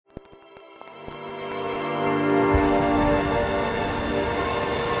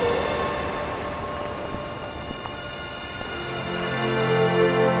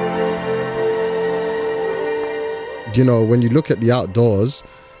you know, when you look at the outdoors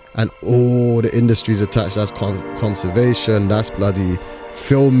and all the industries attached, that's conservation, that's bloody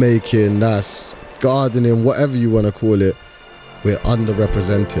filmmaking, that's gardening, whatever you want to call it, we're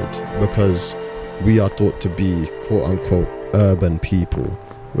underrepresented because we are thought to be quote unquote urban people,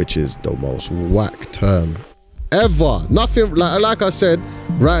 which is the most whack term ever. Nothing, like I said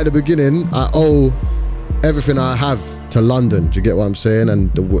right at the beginning, I owe everything I have to London. Do you get what I'm saying?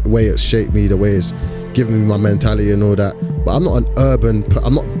 And the way it's shaped me, the way it's given me my mentality and all that. But I'm not an urban,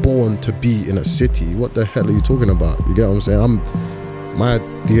 I'm not born to be in a city. What the hell are you talking about? You get what I'm saying? My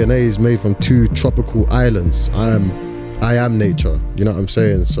DNA is made from 2 tropical islands. I am nature, you know what I'm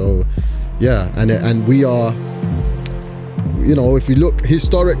saying? So yeah, and we are, you know, if you look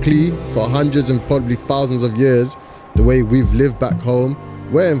historically for hundreds and probably thousands of years, the way we've lived back home,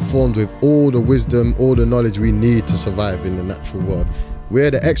 we're informed with all the wisdom, all the knowledge we need to survive in the natural world. We're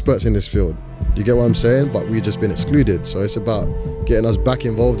the experts in this field. You get what I'm saying? But we've just been excluded. So it's about getting us back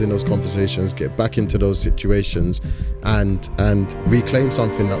involved in those conversations, get back into those situations and reclaim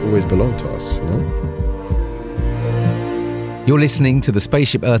something that always belonged to us, you know? You're listening to the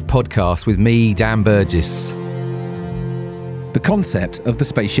Spaceship Earth podcast with me, Dan Burgess. The concept of the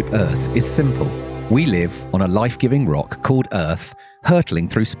Spaceship Earth is simple. We live on a life-giving rock called Earth, hurtling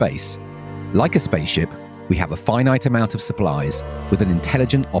through space. Like a spaceship, we have a finite amount of supplies with an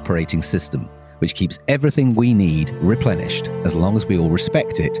intelligent operating system, which keeps everything we need replenished as long as we all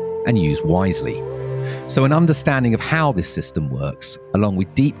respect it and use wisely. So an understanding of how this system works, along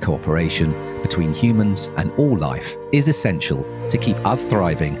with deep cooperation between humans and all life, is essential to keep us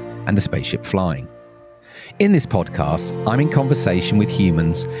thriving and the spaceship flying. In this podcast, I'm in conversation with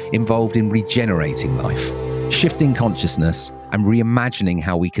humans involved in regenerating life, shifting consciousness, and reimagining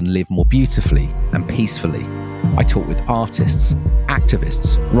how we can live more beautifully and peacefully. I talk with artists,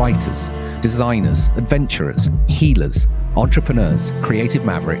 activists, writers, designers, adventurers, healers, entrepreneurs, creative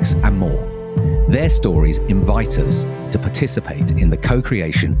mavericks, and more. Their stories invite us to participate in the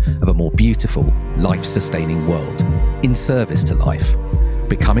co-creation of a more beautiful, life-sustaining world, in service to life,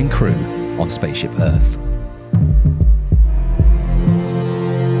 becoming crew on Spaceship Earth.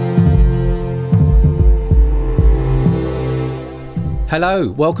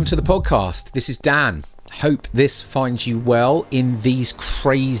 Hello, welcome to the podcast. This is Dan. Hope this finds you well in these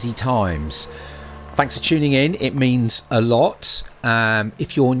crazy times. Thanks for tuning in. It means a lot.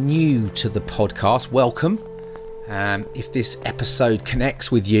 If you're new to the podcast, welcome. If this episode connects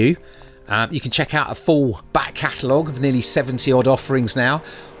with you, you can check out a full back catalogue of nearly 70 odd offerings now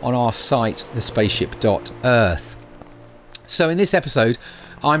on our site, thespaceship.earth. So in this episode,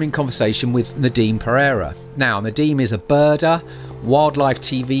 I'm in conversation with Nadeem Perera. Now, Nadeem is a birder, wildlife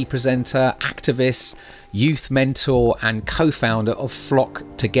TV presenter, activist, youth mentor, and co-founder of Flock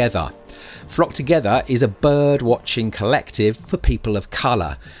Together. Flock Together is a bird watching collective for people of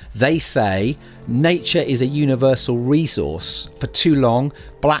colour. They say nature is a universal resource. For too long,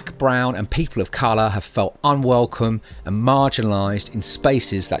 black, brown and people of colour have felt unwelcome and marginalised in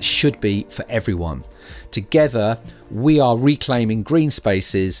spaces that should be for everyone. Together, we are reclaiming green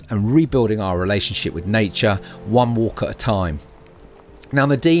spaces and rebuilding our relationship with nature, one walk at a time. Now,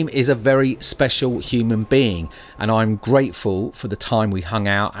 Nadeem is a very special human being, and I'm grateful for the time we hung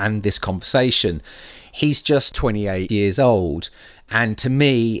out and this conversation. He's just 28 years old, and to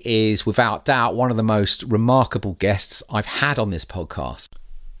me is without doubt one of the most remarkable guests I've had on this podcast.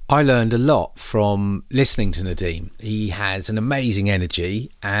 I learned a lot from listening to Nadeem. He has an amazing energy,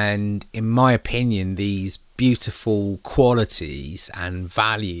 and in my opinion, these beautiful qualities and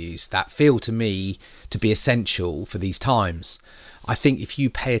values that feel to me to be essential for these times. I think if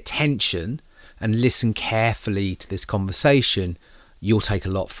you pay attention and listen carefully to this conversation, you'll take a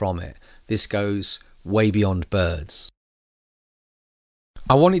lot from it. This goes way beyond birds.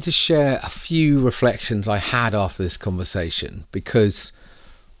 I wanted to share a few reflections I had after this conversation, because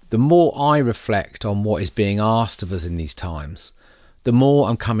the more I reflect on what is being asked of us in these times, the more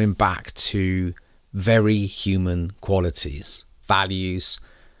I'm coming back to very human qualities, values,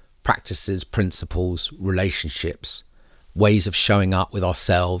 practices, principles, relationships, ways of showing up with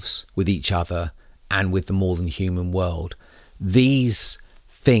ourselves, with each other, and with the more than human world. These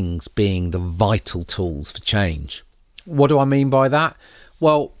things being the vital tools for change. What do I mean by that?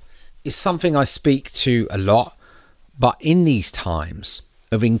 Well, it's something I speak to a lot, but in these times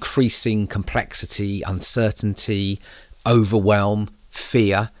of increasing complexity, uncertainty, overwhelm,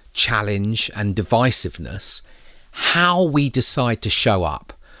 fear, challenge, and divisiveness, how we decide to show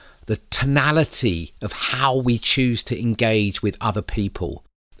up, the tonality of how we choose to engage with other people,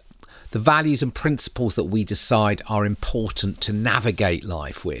 the values and principles that we decide are important to navigate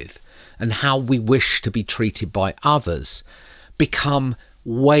life with, and how we wish to be treated by others become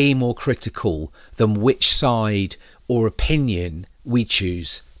way more critical than which side or opinion we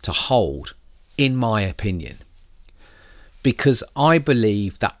choose to hold, in my opinion. Because I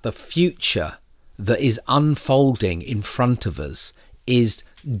believe that the future that is unfolding in front of us is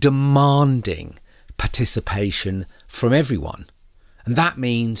demanding participation from everyone. And that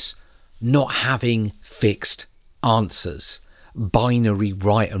means not having fixed answers, binary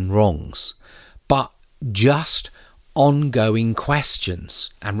right and wrongs, but just ongoing questions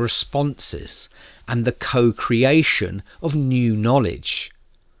and responses and the co-creation of new knowledge.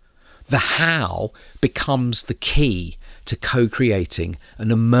 The how becomes the key to co-creating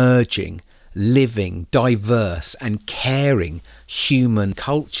an emerging, living, diverse and caring human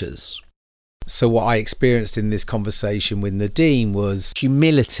cultures. So what I experienced in this conversation with Nadeem was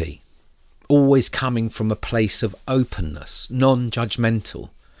humility, always coming from a place of openness, non-judgmental,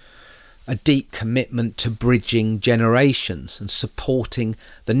 a deep commitment to bridging generations and supporting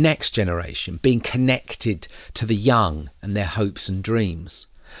the next generation, being connected to the young and their hopes and dreams,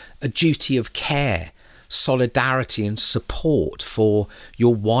 a duty of care, solidarity and support for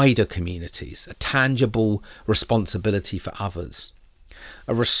your wider communities, a tangible responsibility for others,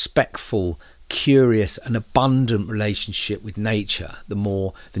 a respectful, curious and abundant relationship with nature, the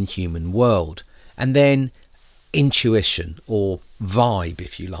more than human world, and then intuition, or vibe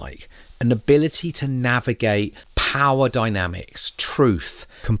if you like, an ability to navigate power dynamics, truth,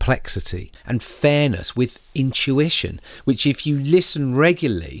 complexity and fairness with intuition, which if you listen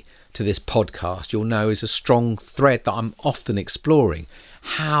regularly to this podcast, you'll know is a strong thread that I'm often exploring.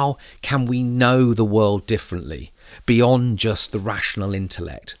 How can we know the world differently beyond just the rational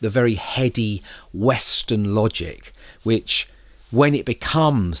intellect, the very heady Western logic, which when it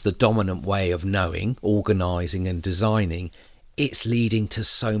becomes the dominant way of knowing, organising and designing, it's leading to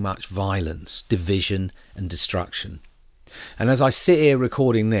so much violence, division and destruction. And as I sit here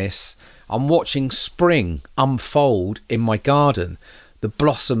recording this, I'm watching spring unfold in my garden. The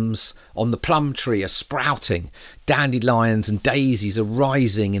blossoms on the plum tree are sprouting. Dandelions and daisies are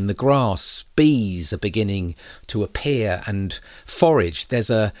rising in the grass. Bees are beginning to appear and forage. There's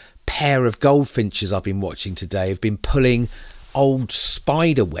a pair of goldfinches I've been watching today. Have been pulling old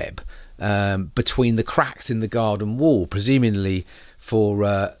spider web between the cracks in the garden wall, presumably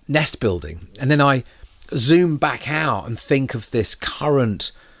for nest building. And then I zoom back out and think of this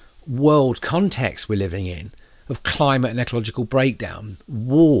current world context we're living in, of climate and ecological breakdown,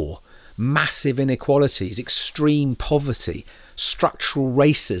 war, massive inequalities, extreme poverty, structural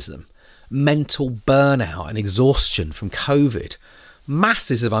racism, mental burnout and exhaustion from COVID,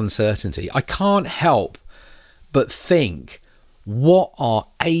 masses of uncertainty. I can't help but think, what are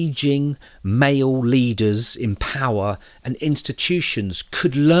aging male leaders in power and institutions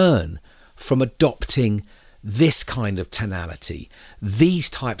could learn from adopting this kind of tonality, these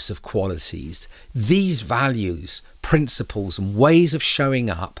types of qualities, these values, principles and ways of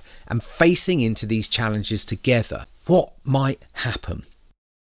showing up and facing into these challenges together? What might happen?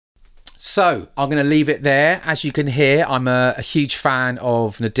 So I'm going to leave it there. As you can hear, I'm a huge fan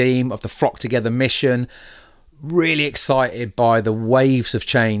of Nadeem, of the Flock Together mission. Really excited by the waves of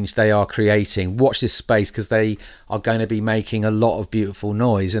change they are creating. Watch this space, because they are going to be making a lot of beautiful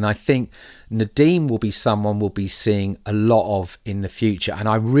noise, and I think Nadeem will be someone we'll be seeing a lot of in the future, and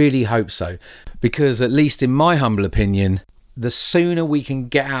I really hope so, because at least in my humble opinion, the sooner we can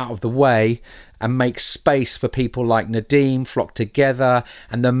get out of the way and make space for people like Nadeem, Flock Together,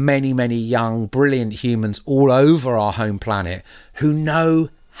 and the many, many young, brilliant humans all over our home planet who know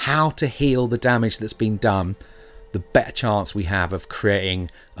how to heal the damage that's been done, the better chance we have of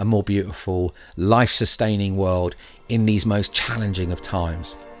creating a more beautiful, life-sustaining world in these most challenging of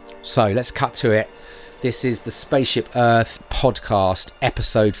times. So let's cut to it. This is the Spaceship Earth podcast,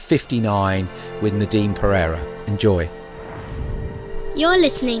 episode 59 with Nadeem Perera. Enjoy. You're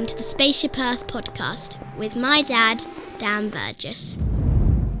listening to the Spaceship Earth podcast with my dad, Dan Burgess.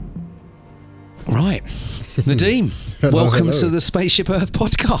 Right. Nadeem, welcome to the Spaceship Earth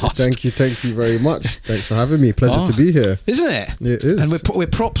podcast. Thank you very much. Thanks for having me. Pleasure to be here. Isn't it? It is. And we're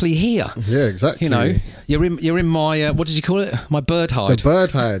properly here. Yeah, exactly. You know, you're in my what did you call it? My bird hide. The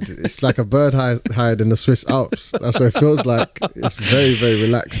bird hide. It's like a bird hide in the Swiss Alps. That's what it feels like. It's very, very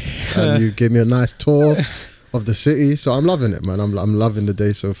relaxed. And you gave me a nice tour of the city. So I'm loving it, man. I'm loving the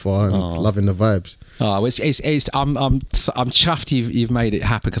day so far and loving the vibes. Oh, I'm chuffed you've made it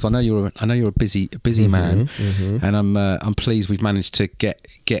happen, because I know you're a busy man, and I'm pleased we've managed to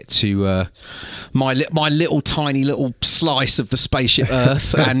get to my little tiny little slice of the spaceship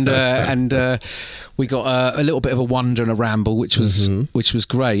Earth, and we got a little bit of a wander and a ramble, which was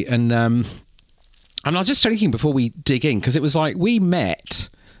great. And I was just thinking before we dig in, because it was like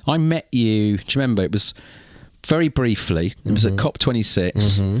I met you. Do you remember? It was very briefly. It was at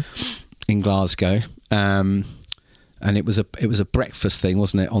COP26 in Glasgow, and it was a breakfast thing,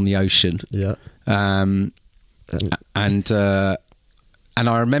 wasn't it, on the ocean? Yeah. And I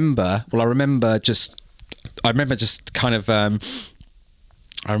remember. Well, I remember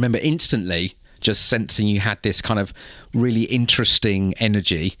instantly just sensing you had this kind of really interesting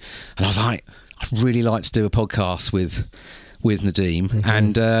energy, and I was like, I'd really like to do a podcast with Nadeem,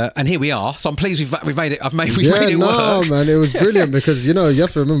 and here we are. So I'm pleased we've made it. We've made it work. Man, it was brilliant because you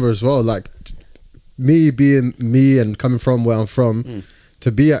have to remember as well, like me being me and coming from where I'm from,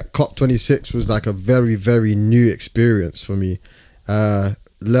 to be at COP26 was like a very, very new experience for me. Let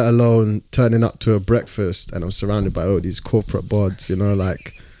alone turning up to a breakfast and I'm surrounded by all these corporate bods,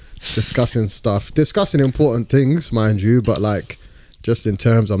 like discussing important things, mind you, but like just in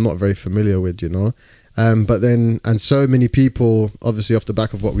terms I'm not very familiar with, but then, and so many people, obviously off the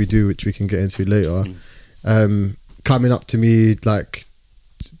back of what we do, which we can get into later, coming up to me, like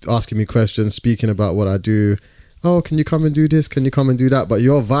asking me questions, speaking about what I do. Oh, can you come and do this? Can you come and do that? But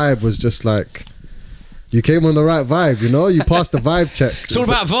your vibe was just like, you came on the right vibe, you passed the vibe check. It's all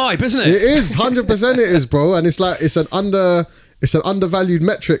about vibe, isn't it? It is, 100% it is, bro. And it's like, it's an undervalued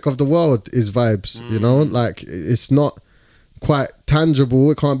metric of the world is vibes, like it's not quite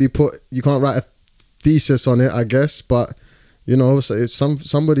tangible. It can't be you can't write a thesis on it, I guess, but so if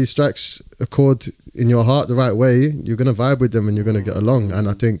somebody strikes a chord in your heart the right way, you're gonna vibe with them and you're gonna get along. And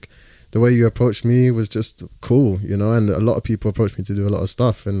I think the way you approached me was just cool, and a lot of people approach me to do a lot of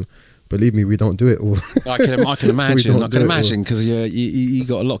stuff, and believe me, we don't do it all. I can imagine because you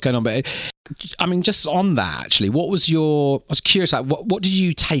got a lot going on. But I mean, just on that, actually, I was curious, like, what did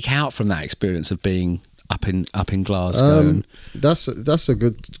you take out from that experience of being up in Glasgow? That's a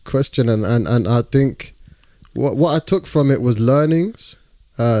good question, and I think what I took from it was learnings,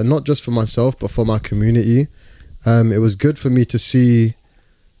 not just for myself but for my community. It was good for me to see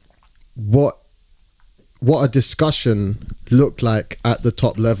what a discussion looked like at the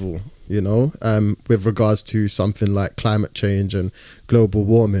top level, with regards to something like climate change and global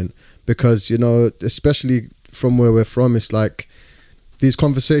warming, because especially from where we're from, it's like these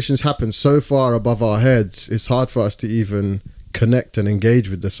conversations happen so far above our heads, it's hard for us to even connect and engage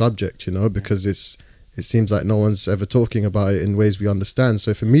with the subject, because it seems like no one's ever talking about it in ways we understand.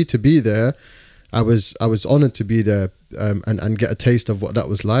 So for me to be there, I was honored to be there, and get a taste of what that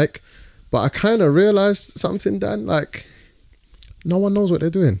was like. But I kind of realized something, Dan, like no one knows what they're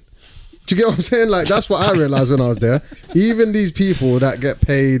doing. Do you get what I'm saying? Like, that's what I realized when I was there. Even these people that get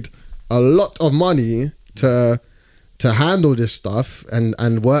paid a lot of money to handle this stuff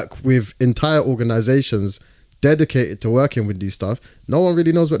and work with entire organizations dedicated to working with these stuff, no one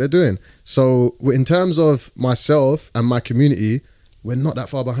really knows what they're doing. So in terms of myself and my community, we're not that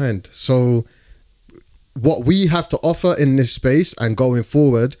far behind. So what we have to offer in this space and going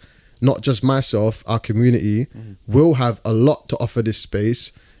forward, not just myself, our community will have a lot to offer this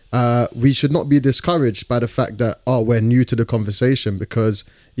space. We should not be discouraged by the fact that, we're new to the conversation, because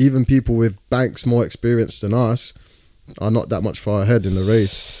even people with banks more experienced than us are not that much far ahead in the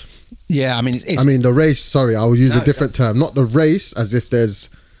race. Yeah, I mean, the race, sorry, I'll use a different term. Not the race as if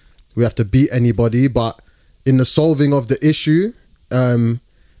we have to beat anybody, but in the solving of the issue,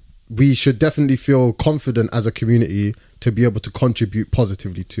 we should definitely feel confident as a community to be able to contribute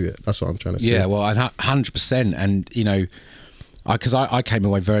positively to it. That's what I'm trying to say. Yeah, well, 100%. And, because I came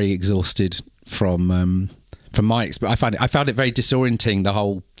away very exhausted from my experience. I found it very disorienting, the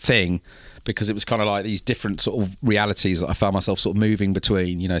whole thing, because it was kind of like these different sort of realities that I found myself sort of moving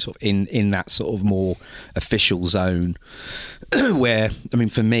between, sort of in that sort of more official zone where, I mean,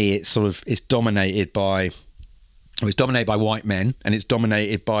 for me, it's dominated by white men, and it's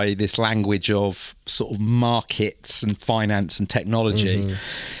dominated by this language of sort of markets and finance and technology,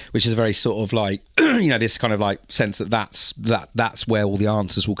 which is a very sort of like, this kind of like sense that's where all the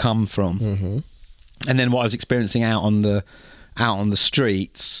answers will come from. And then what I was experiencing out on the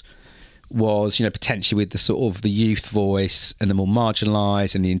streets was, potentially with the sort of the youth voice and the more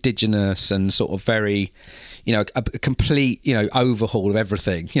marginalised and the indigenous and sort of very, a complete, overhaul of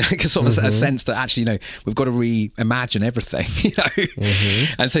everything, because sort of a sense that actually, we've got to reimagine everything,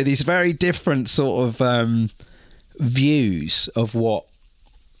 and so these very different sort of views of what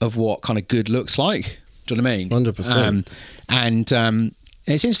kind of good looks like. Do you know what I mean? 100%. And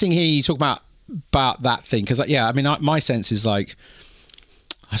it's interesting here you talk about that thing, because my sense is like,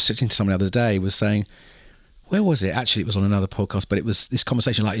 I was sitting to someone the other day was saying, where was it? Actually, it was on another podcast, but it was this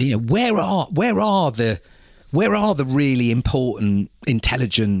conversation like, where are the really important,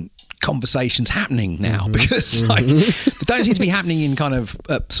 intelligent conversations happening now? Because like they don't seem to be happening in kind of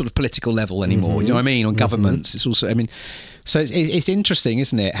sort of political level anymore. You know what I mean? On governments, it's also, so it's interesting,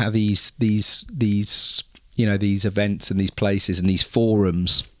 isn't it? How these events and these places and these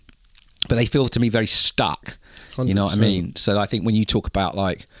forums, but they feel to me very stuck. 100%. You know what I mean? So I think when you talk about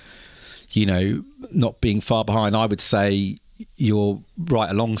like, not being far behind, I would say you're right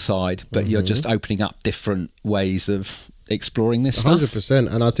alongside, but you're just opening up different ways of exploring this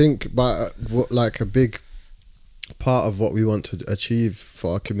 100%. And I think like a big part of what we want to achieve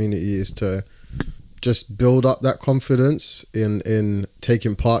for our community is to just build up that confidence in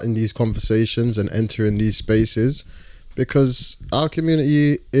taking part in these conversations and entering these spaces, because our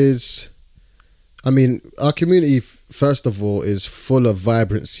community is, our community, first of all, is full of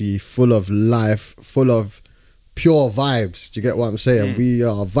vibrancy, full of life, full of pure vibes. Do you get what I'm saying? We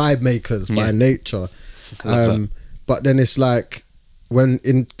are vibe makers by nature. But then it's like, when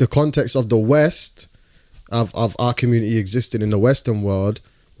in the context of the West, of our community existing in the Western world,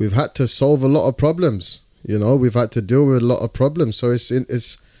 we've had to solve a lot of problems. We've had to deal with a lot of problems. So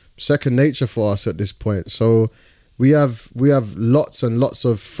it's second nature for us at this point. So we have lots and lots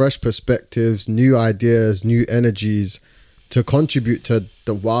of fresh perspectives, new ideas, new energies to contribute to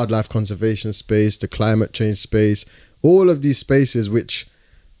the wildlife conservation space, the climate change space, all of these spaces which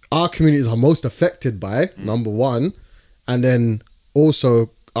our communities are most affected by, number one, and then also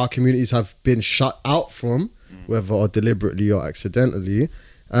our communities have been shut out from, whether deliberately or accidentally.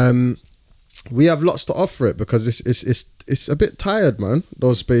 We have lots to offer it, because it's a bit tired, man.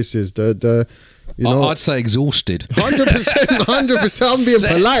 Those spaces, I'd say exhausted. 100%. I'm being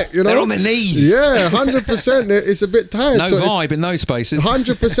polite. They're on their knees. Yeah, 100%. It's a bit tired. No vibe in those spaces.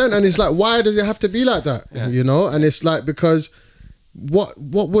 100%, and it's like, why does it have to be like that? Yeah. And it's like, because what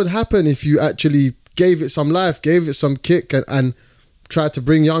would happen if you actually gave it some life, gave it some kick, and tried to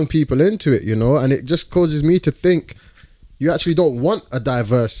bring young people into it? And it just causes me to think, you actually don't want a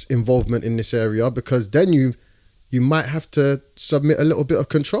diverse involvement in this area, because then you might have to submit a little bit of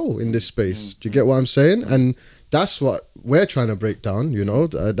control in this space. Do you get what I'm saying? And that's what we're trying to break down,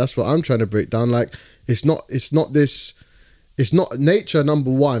 that's what I'm trying to break down. Like, it's not nature,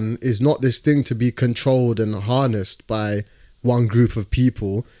 number one, is not this thing to be controlled and harnessed by one group of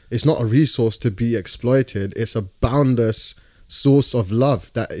people. It's not a resource to be exploited. It's a boundless source of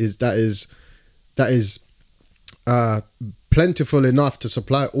love that is plentiful enough to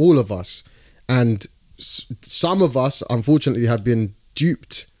supply all of us. And some of us, unfortunately, have been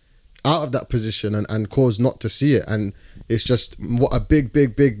duped out of that position and caused not to see it. And it's just what a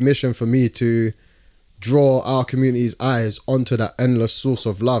big mission for me to draw our community's eyes onto that endless source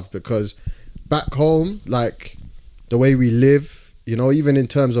of love, because back home, like the way we live, even in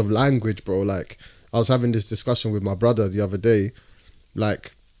terms of language, bro, like I was having this discussion with my brother the other day.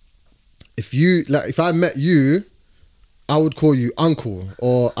 Like, if I met you, I would call you uncle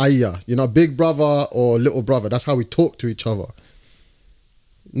or ayah, big brother or little brother. That's how we talk to each other.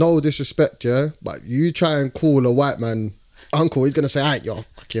 No disrespect, yeah? But you try and call a white man uncle, he's going to say, "Hey, you're a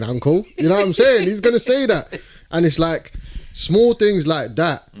fucking uncle." You know what I'm saying? He's going to say that. And it's like, small things like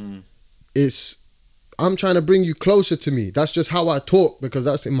that. I'm trying to bring you closer to me. That's just how I talk, because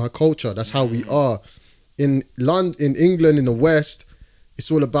that's in my culture. That's how we are. In London, in England, in the West,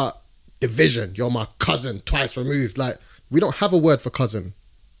 it's all about division. You're my cousin, twice removed. Like, we don't have a word for cousin.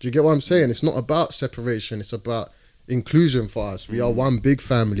 Do you get what I'm saying? It's not about separation. It's about inclusion for us. We are one big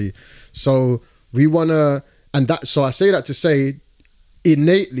family. So we want to, so I say that to say,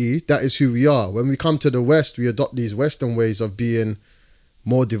 innately, that is who we are. When we come to the West, we adopt these Western ways of being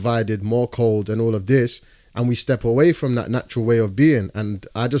more divided, more cold, and all of this, and we step away from that natural way of being. And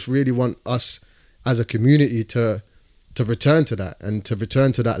I just really want us as a community to return to that, and to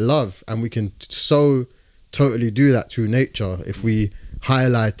return to that love. And we can so totally do that through nature if we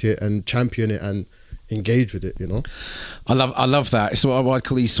highlight it and champion it and engage with it, you know. I love that. It's what I'd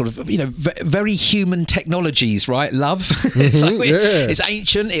call these sort of, you know, very human technologies, right? Love. It's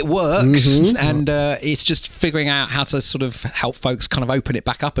ancient, it works, and it's just figuring out how to sort of help folks kind of open it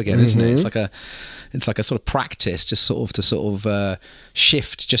back up again, isn't it? It's like a sort of practice, just sort of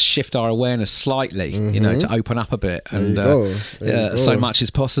shift our awareness slightly, you know, to open up a bit, and so much is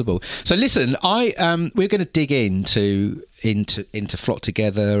possible. So listen, we're going to dig into Flock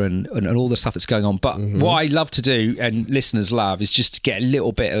Together and all the stuff that's going on. But what I love to do, and listeners love, is just to get a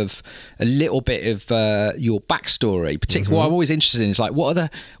little bit of your backstory. Particularly, what I'm always interested in is like what are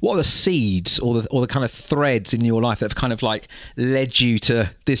the seeds or the kind of threads in your life that have kind of like led you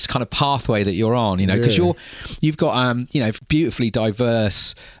to this kind of pathway that you're on. You know, because you've got you know, beautifully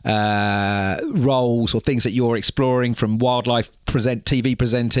diverse roles or things that you're exploring, from wildlife TV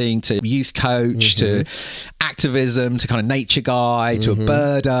presenting to youth coach to activism to kind of nature guy to a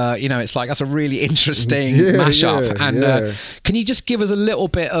birder. You know, it's like, that's a really interesting mashup. Can you just give us a little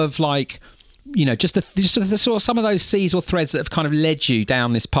bit of like, you know, just the sort of some of those seeds or threads that have kind of led you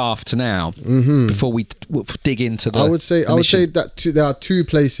down this path to now, before we dig into the I would say that there are two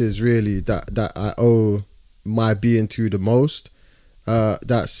places really that I owe my being to the most.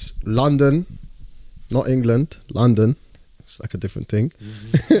 That's London, not England, London. It's like a different thing.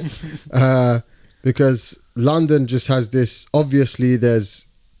 Because London just has this, obviously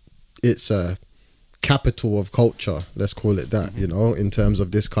it's a capital of culture, let's call it that, you know, in terms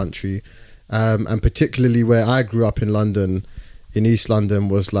of this country. And particularly where I grew up in London, in East London,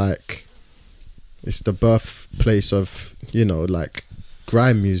 was like, it's the birthplace of, you know, like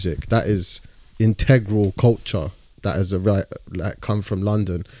grime music. That is integral culture that has come from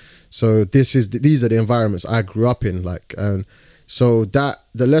London. So these are the environments I grew up in, like, and so that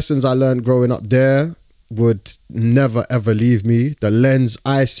the lessons I learned growing up there would never ever leave me. The lens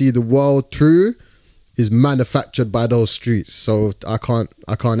I see the world through is manufactured by those streets. So I can't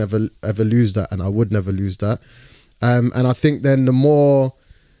ever lose that, and I would never lose that. And I think then the more,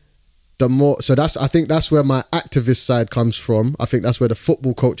 so I think that's where my activist side comes from. I think that's where the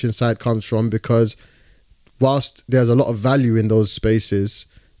football coaching side comes from, because whilst there's a lot of value in those spaces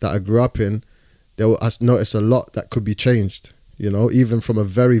that I grew up in, I noticed a lot that could be changed. You know, even from a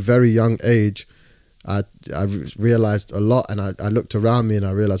very, very young age, I realized a lot, and I looked around me and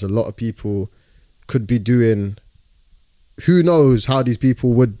I realized a lot of people could be doing, who knows how these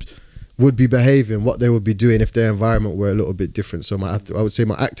people would be behaving, what they would be doing if their environment were a little bit different. So I would say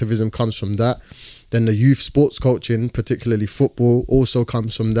my activism comes from that. Then the youth sports coaching, particularly football, also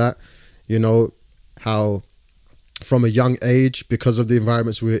comes from that. You know, how from a young age, because of the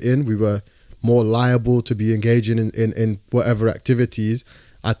environments we were in, we were more liable to be engaging in whatever activities.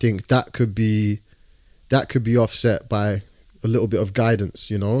 I think that could be offset by a little bit of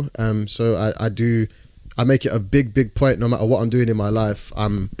guidance, you know. So I make it a big point, no matter what I'm doing in my life.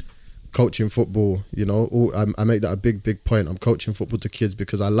 I'm coaching football, you know. I make that a big point. I'm coaching football to kids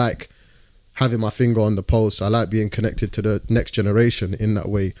because I like having my finger on the pulse. I like being connected to the next generation in that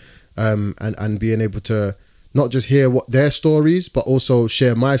way, and being able to not just hear what their stories, but also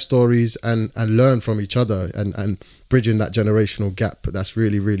share my stories and learn from each other, and bridging that generational gap. But that's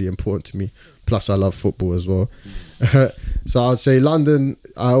really, really important to me. Plus I love football as well. So I would say London,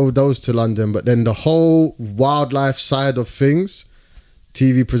 I owe those to London. But then the whole wildlife side of things,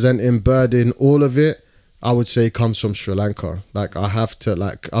 TV presenting, birding, all of it, I would say comes from Sri Lanka. Like I'm half Sri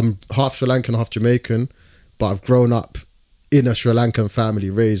Lankan, half Jamaican, but I've grown up in a Sri Lankan family,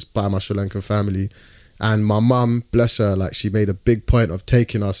 raised by my Sri Lankan family. And my mum, bless her, like she made a big point of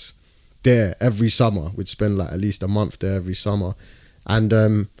taking us there every summer. We'd spend like at least a month there every summer. And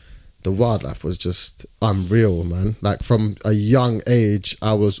the wildlife was just unreal, man. Like from a young age,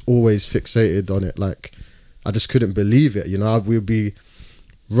 I was always fixated on it. Like I just couldn't believe it. You know, we'd be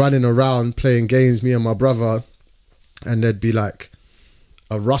running around playing games, me and my brother, and there'd be like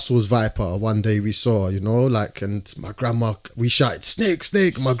a Russell's viper one day we saw, you know, like, and my grandma, we shouted, snake,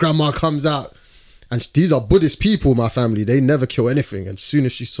 snake. My grandma comes out. And these are Buddhist people, my family. They never kill anything. And as soon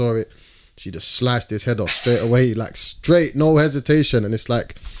as she saw it, she just sliced his head off straight away, like straight, no hesitation. And it's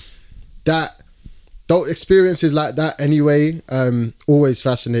like that, those experiences like that anyway, always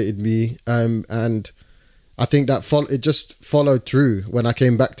fascinated me. And I think that it just followed through. When I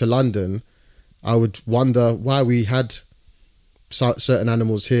came back to London, I would wonder why we had certain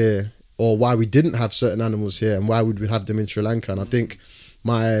animals here, or why we didn't have certain animals here, and why would we have them in Sri Lanka. And I think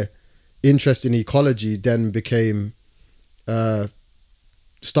my interest in ecology then became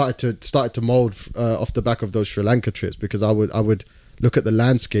started to mold off the back of those Sri Lanka trips, because I would look at the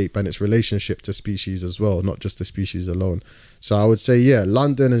landscape and its relationship to species as well, not just the species alone. So I would say, yeah,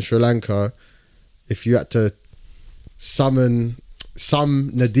 London and Sri Lanka if you had to summon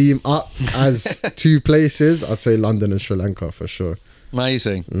Nadeem up as two places, I'd say London and Sri Lanka for sure.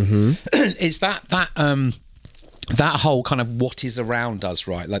 Amazing. It's that whole kind of what is around us,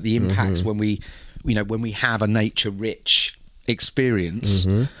 right? Like the impacts when we have a nature-rich experience,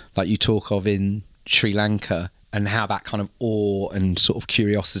 like you talk of in Sri Lanka, and how that kind of awe and sort of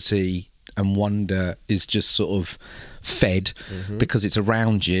curiosity and wonder is just sort of fed because it's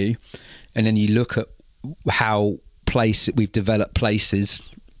around you. And then you look at how we've developed places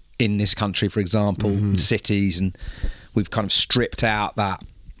in this country, for example, cities, and we've kind of stripped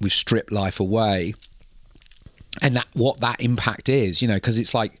life away. And what that impact is, because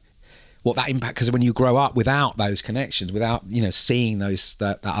it's like what that impact, because when you grow up without those connections, without, seeing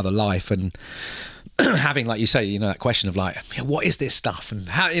that other life and having, like you say, that question of like, what is this stuff? And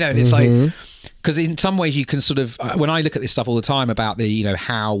how, and it's like, because in some ways you can sort of, when I look at this stuff all the time about the,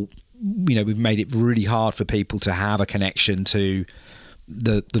 how, we've made it really hard for people to have a connection to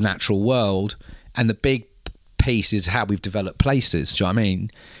the natural world. And the big piece is how we've developed places. Do you know what I mean?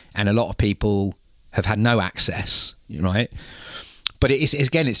 And a lot of people have had no access, right? But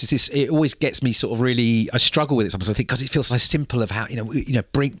it always gets me sort of really. I struggle with it sometimes. I think because it feels so simple of how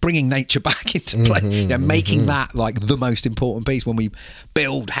bringing nature back into play, making that like the most important piece when we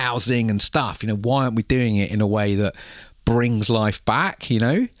build housing and stuff. Why aren't we doing it in a way that brings life back?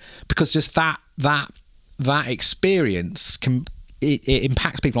 Because just that experience it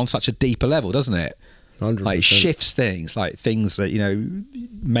impacts people on such a deeper level, doesn't it? 100%. Like shifts things, like things that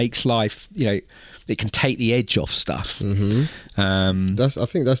makes life. It can take the edge off stuff. I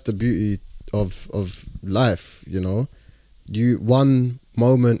think that's the beauty of life. One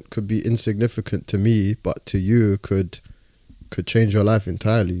moment could be insignificant to me, but to you could change your life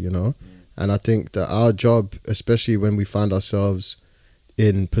entirely. And I think that our job, especially when we find ourselves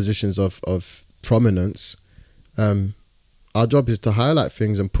in positions of prominence, our job is to highlight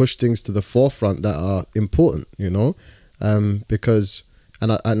things and push things to the forefront that are important. Because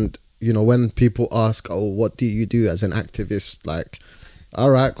when people ask, oh, what do you do as an activist? Like,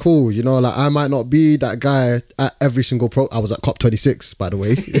 all right, cool. Like I might not be that guy at every single I was at COP26, by the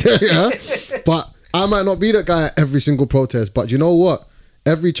way. Yeah. But I might not be that guy at every single protest. But you know what?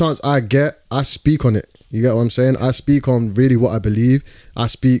 Every chance I get, I speak on it. You get what I'm saying? I speak on really what I believe. I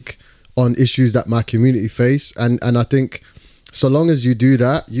speak on issues that my community face. And I think so long as you do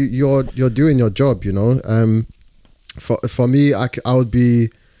that, you're doing your job, For me, I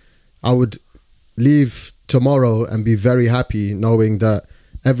would leave tomorrow and be very happy knowing that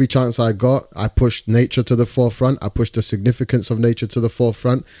every chance I got, I pushed nature to the forefront. I pushed the significance of nature to the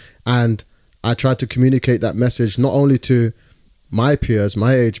forefront. And I tried to communicate that message not only to my peers,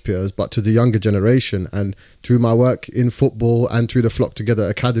 my age peers, but to the younger generation. And through my work in football and through the Flock Together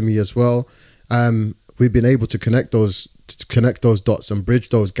Academy as well, we've been able to connect those dots and bridge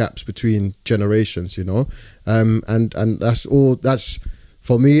those gaps between generations, and that's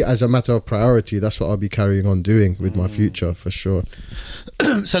for me, as a matter of priority, that's what I'll be carrying on doing with my future for sure.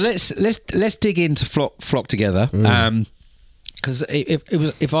 So let's dig into Flock Together, because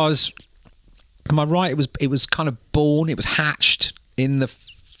if I was, am I right? It was kind of born. It was hatched in the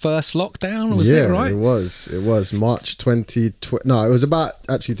first lockdown. Was it right? It was March 2020. No, it was about,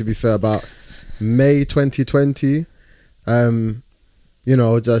 actually, to be fair, about May 2020.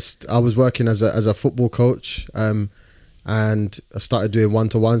 Just I was working as a football coach. And I started doing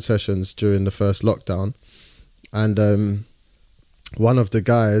one-to-one sessions during the first lockdown. And one of the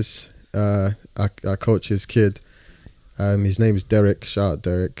guys, I coach his kid, his name is Derek, shout out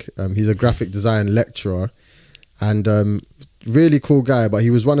Derek. He's a graphic design lecturer and really cool guy, but he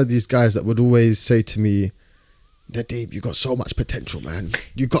was one of these guys that would always say to me, Nadeem, you got so much potential, man.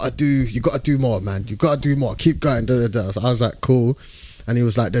 You gotta do more, man. You gotta do more. Keep going. So I was like, cool. And he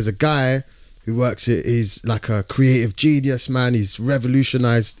was like, there's a guy who works it. He's like a creative genius, man. He's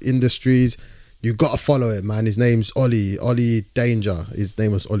revolutionized industries. You got to follow him, man. His name's Ollie Danger. His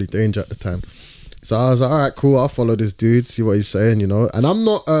name was Ollie Danger at the time. So I was like, all right, cool. I'll follow this dude, see what he's saying, And I'm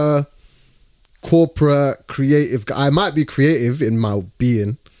not a corporate creative guy. I might be creative in my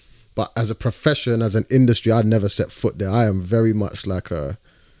being, but as a profession, as an industry, I'd never set foot there. I am very much like I'm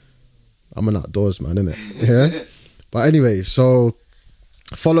an outdoors man, innit? Yeah. But anyway, so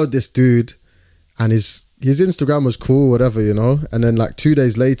followed this dude. And his Instagram was cool, whatever, And then like 2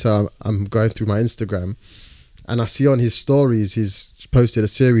 days later, I'm going through my Instagram and I see on his stories, he's posted a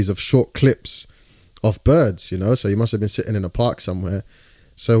series of short clips of birds, So he must have been sitting in a park somewhere.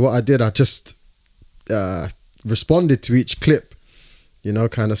 So what I did, I just responded to each clip,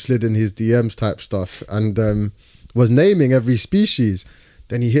 kind of slid in his DMs type stuff and was naming every species.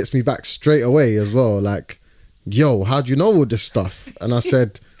 then he hits me back straight away as well, like, yo, how do you know all this stuff? And I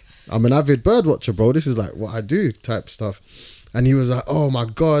said, I'm an avid bird watcher, bro. This is like what I do type stuff. And he was like, oh my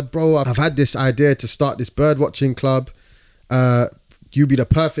God, bro, I've had this idea to start this bird watching club. You be the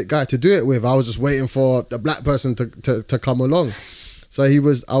perfect guy to do it with. I was just waiting for the black person to come along. So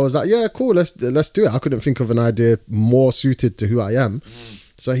I was like, yeah, cool, let's do it. I couldn't think of an idea more suited to who I am.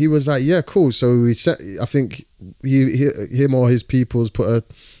 So he was like, yeah, cool. So I think him or his peoples put a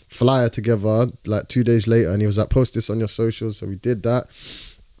flyer together like 2 days later, and he was like, post this on your socials. So we did that.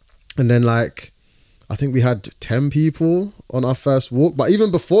 And then like, I think we had 10 people on our first walk. But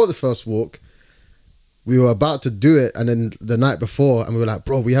even before the first walk, we were about to do it, and then the night before, and we were like,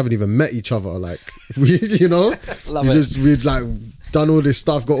 bro, we haven't even met each other. Like, we'd like done all this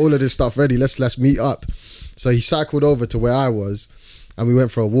stuff, got all of this stuff ready. Let's meet up. So he cycled over to where I was, and we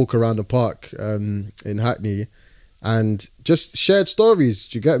went for a walk around the park in Hackney, and just shared stories.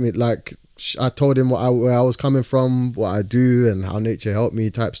 Do you get me? Like, I told him where I was coming from, what I do, and how nature helped me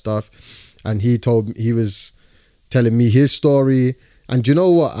type stuff. And he was telling me his story. And do you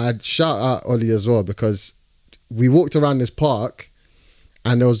know what? I'd shout out Ollie as well, because we walked around this park,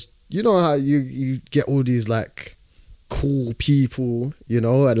 and there was, you know how you get all these like cool people, you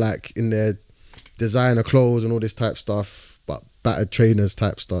know, and like in their designer clothes and all this type stuff, but battered trainers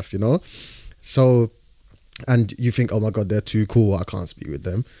type stuff, you know? So, and you think, oh my God, they're too cool, I can't speak with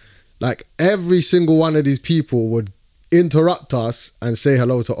them. Like every single one of these people would interrupt us and say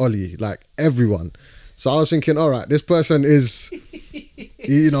hello to Ollie, like everyone. So I was thinking, all right, this person is,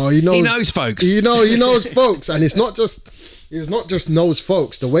 you know, he knows folks. He knows folks. And it's not just knows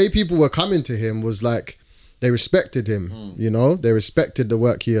folks. The way people were coming to him was like, they respected him, you know, they respected the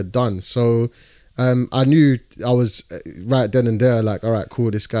work he had done. So I knew I was right then and there, like, all right,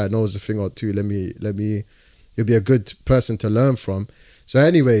 cool, this guy knows a thing or two. Let me, he'll be a good person to learn from. So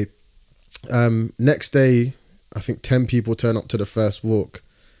anyway, next day, I think 10 people turn up to the first walk,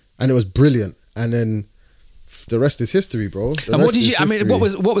 and it was brilliant. And then the rest is history, bro. And what did you? I mean, what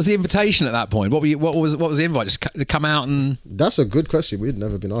was the invitation at that point? What was the invite? Just to come out and. That's a good question. We'd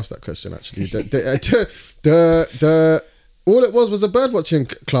never been asked that question actually. All it was a bird watching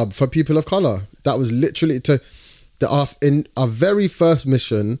club for people of color. That was literally our very first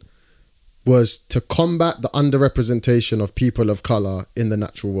mission was to combat the underrepresentation of people of color in the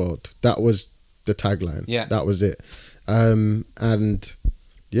natural world. That was the tagline. Yeah, that was it. And.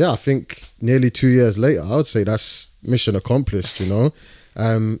 Yeah, I think nearly 2 years later, I would say that's mission accomplished, you know.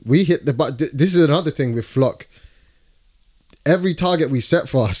 We hit but this is another thing with Flock. Every target we set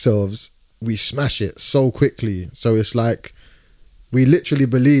for ourselves, we smash it so quickly. So it's like, we literally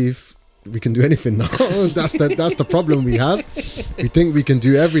believe we can do anything now. That's the problem we have. We think we can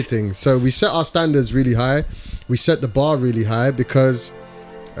do everything. So we set our standards really high. We set the bar really high because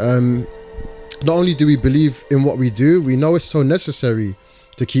not only do we believe in what we do, we know it's so necessary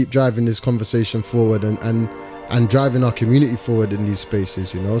to keep driving this conversation forward and driving our community forward in these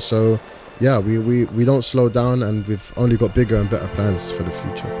spaces, you know. So yeah, we don't slow down, and we've only got bigger and better plans for the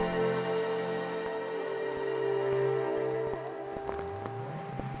future.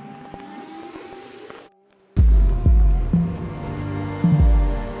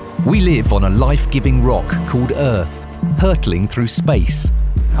 We live on a life-giving rock called Earth, hurtling through space.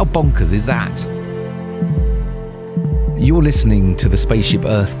 How bonkers is that? You're listening to the Spaceship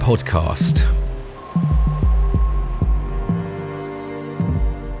Earth podcast.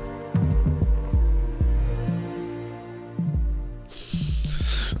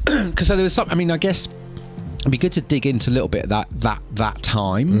 Because so there was something. I mean, I guess it'd be good to dig into a little bit of that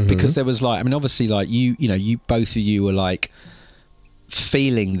time, because there was like, I mean, obviously, like you know, both of you were like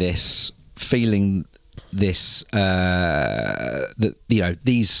feeling this. That, you know,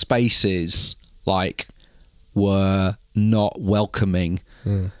 these spaces like were not welcoming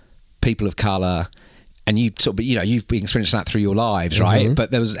people of colour, and you sort of, you know, you've been experiencing that through your lives, right?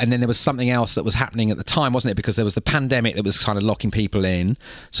 But there was something else that was happening at the time, wasn't it? Because there was the pandemic that was kind of locking people in,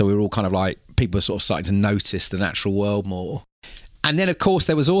 so we were all kind of like, people were sort of starting to notice the natural world more. And then of course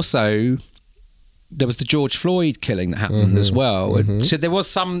there was the George Floyd killing that happened as well. So there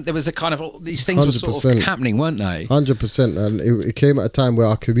was a kind of, these things were sort of happening, weren't they? 100%. And it came at a time where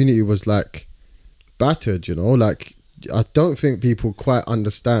our community was like battered, you know, like I don't think people quite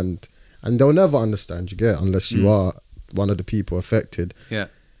understand, and they'll never understand, you get, unless you are one of the people affected. Yeah.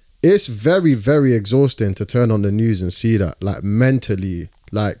 It's very, very exhausting to turn on the news and see that, like mentally,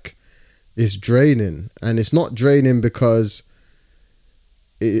 like it's draining. And it's not draining because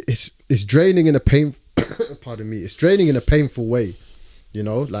it's draining in a it's draining in a painful way, you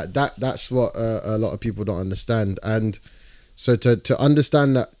know, like that's what a lot of people don't understand. And So to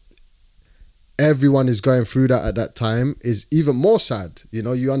understand that everyone is going through that at that time is even more sad. You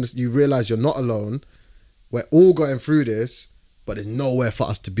know, you realize you're not alone. We're all going through this, but there's nowhere for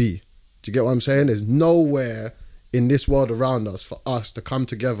us to be. Do you get what I'm saying? There's nowhere in this world around us for us to come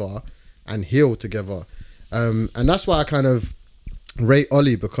together and heal together. And that's why I kind of rate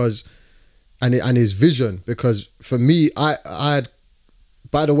Ollie because, and his vision, because for me, I had,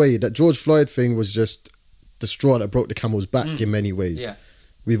 by the way, that George Floyd thing was just the straw that broke the camel's back in many ways. Yeah.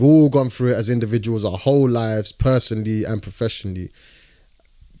 We've all gone through it as individuals our whole lives, personally and professionally.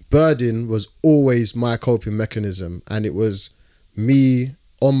 Birding was always my coping mechanism, and it was me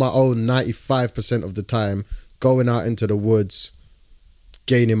on my own 95% of the time, going out into the woods,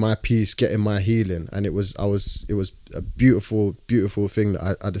 gaining my peace, getting my healing. And it was a beautiful, beautiful thing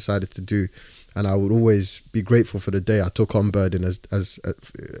that I decided to do. And I would always be grateful for the day I took on birding as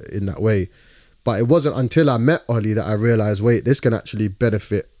in that way. But it wasn't until I met Ollie that I realized, wait, this can actually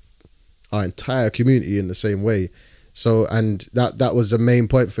benefit our entire community in the same way. So, and that was the main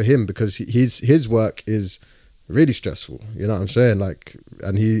point for him, because his work is really stressful, you know what I'm saying? Like,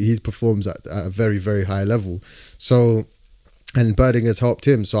 and he performs at a very, very high level. So, and birding has helped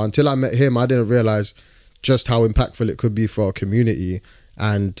him. So until I met him, I didn't realize just how impactful it could be for our community.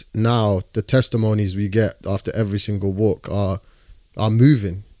 And now the testimonies we get after every single walk are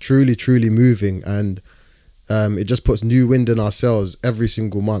moving, truly, truly moving. And it just puts new wind in ourselves every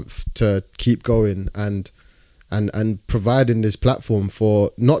single month to keep going and providing this platform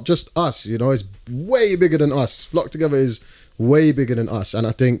for not just us, you know, it's way bigger than us. Flock Together is way bigger than us. And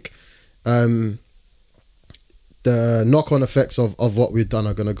I think the knock-on effects of what we've done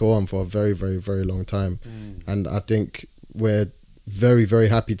are going to go on for a very, very, very long time. And I think we're very, very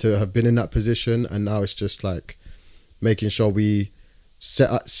happy to have been in that position. And now it's just like making sure we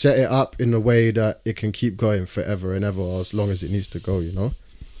set it up in a way that it can keep going forever and ever, or as long as it needs to go, you know?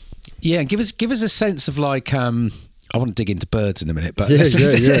 Yeah, give us a sense of like I want to dig into birds in a minute, but give us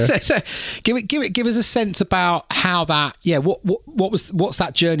a sense about how that what's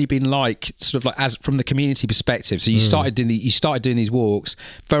that journey been like, sort of like as from the community perspective. So you started doing these walks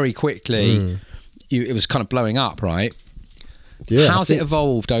very quickly. It was kind of blowing up, right? Yeah. How's it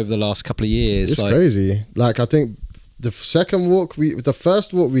evolved over the last couple of years? It's crazy. Like, I think the first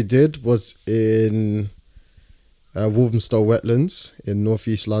walk we did was in Walthamstow Wetlands in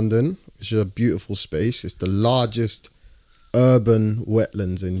northeast London, which is a beautiful space. It's the largest urban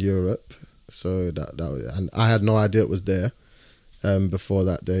wetlands in Europe. So that and I had no idea it was there before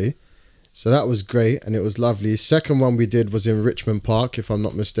that day. So that was great, and it was lovely. Second one we did was in Richmond Park, if I'm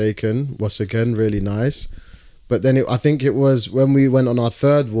not mistaken. Was again really nice. But then I think it was when we went on our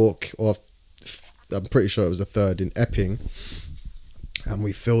third walk, or I'm pretty sure it was the third, in Epping, and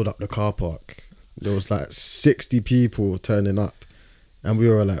we filled up the car park. There was like 60 people turning up, and we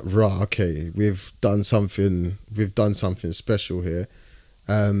were like, "Rah, okay, we've done something special here,"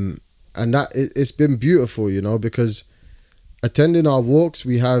 and that it's been beautiful, you know, because attending our walks,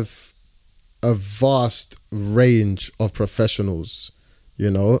 we have a vast range of professionals, you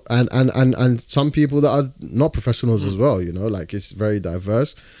know, and some people that are not professionals as well, you know, like it's very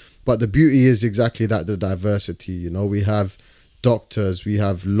diverse. But the beauty is exactly that, the diversity, you know. We have doctors, we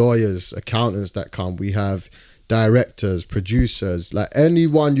have lawyers, accountants that come, we have directors, producers, like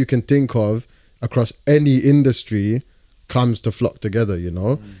anyone you can think of across any industry comes to Flock Together, you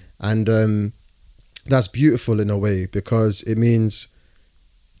know. And that's beautiful in a way, because it means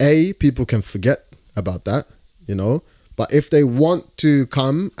people can forget about that, you know, but if they want to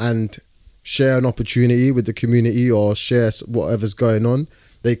come and share an opportunity with the community or share whatever's going on,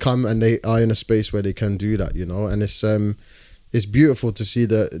 they come and they are in a space where they can do that, you know. And it's beautiful to see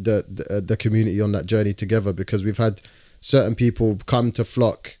the community on that journey together, because we've had certain people come to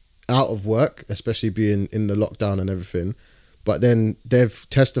Flock out of work, especially being in the lockdown and everything, but then they've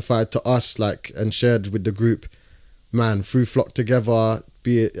testified to us, like, and shared with the group, man, through Flock Together,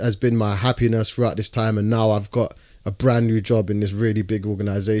 has been my happiness throughout this time, and now I've got a brand new job in this really big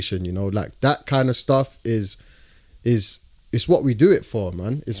organization, you know. Like, that kind of stuff is it's what we do it for,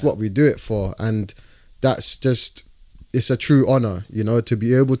 man. It's what we do it for. And that's just, it's a true honor, you know, to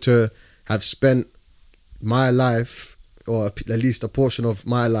be able to have spent my life, or at least a portion of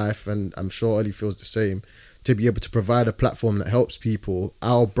my life, and I'm sure Ollie feels the same, to be able to provide a platform that helps people,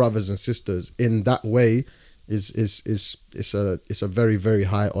 our brothers and sisters, in that way it's a very, very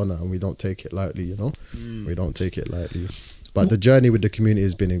high honor, and we don't take it lightly, you know. We don't take it lightly. But the journey with the community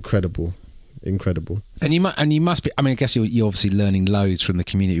has been incredible. And you must be, I mean, I guess you're obviously learning loads from the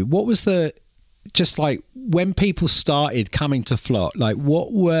community. What was just like when people started coming to Flock, like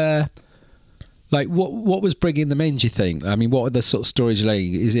what were Like what was bringing them in? Do you think? I mean, what are the sort of stories you're like?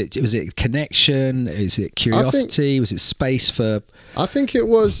 Was it connection? Is it curiosity? Was it space for? I think it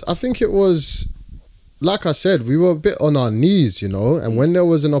was. Like I said, we were a bit on our knees, and when there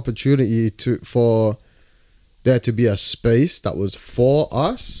was an opportunity for there to be a space that was for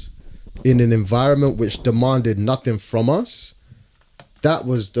us in an environment which demanded nothing from us, that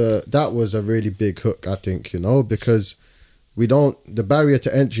was a really big hook, I think, because the barrier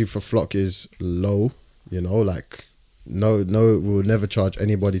to entry for Flock is low, like no, we'll never charge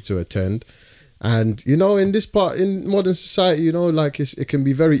anybody to attend. And, in modern society, like it can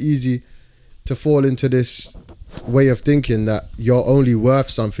be very easy to fall into this way of thinking that you're only worth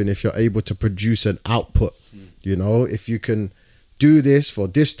something if you're able to produce an output. If you can do this for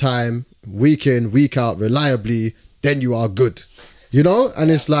this time, week in, week out, reliably, then you are good. And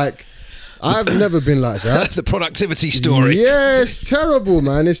it's like, I've never been like that. The productivity story. Yeah, it's terrible,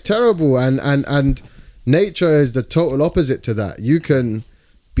 man. It's terrible. And nature is the total opposite to that. You can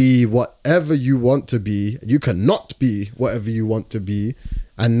be whatever you want to be. You cannot be whatever you want to be.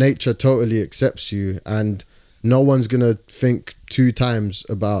 And nature totally accepts you. And no one's going to think 2 times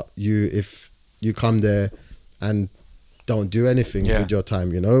about you if you come there and don't do anything with your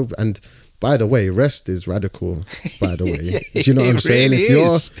time, And by the way, rest is radical, by the way. Do you know what I'm saying? Really if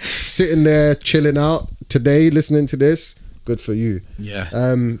you're sitting there chilling out today, listening to this, good for you.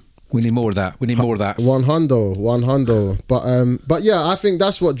 Yeah. We need more of that. 100. But yeah, I think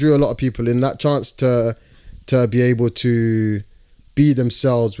that's what drew a lot of people in, that chance to be able to be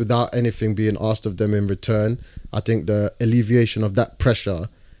themselves without anything being asked of them in return. I think the alleviation of that pressure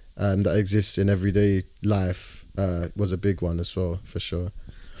that exists in everyday life was a big one as well, for sure.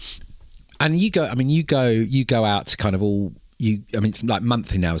 And you go out to kind of it's like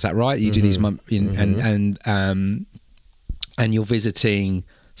monthly now, is that right? You do these and you're visiting.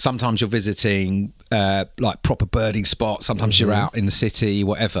 Sometimes you're visiting like proper birding spots. Sometimes you're out in the city,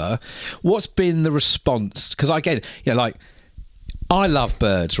 whatever. What's been the response? Because again, I love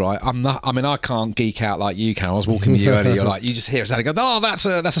birds, right? I can't geek out like you can. I was walking with you earlier. You're like, you just hear us and go, "Oh, that's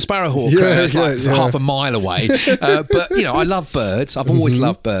a sparrowhawk." It's half a mile away. But I love birds. I've always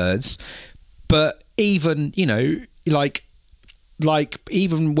loved birds. But even like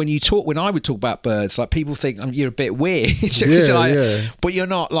even when I would talk about birds, like people think you're a bit weird. But you're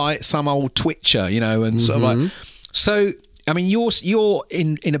not like some old twitcher, and sort of like so. I mean, you're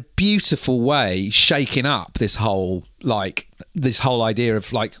in a beautiful way shaking up this whole idea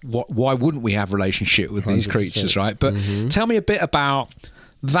of like why wouldn't we have a relationship with these 100%. creatures, right? But tell me a bit about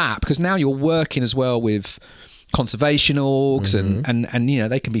that, because now you're working as well with conservation orgs and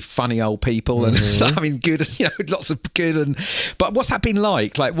they can be funny old people and stuff. I mean, good, lots of good. But what's that been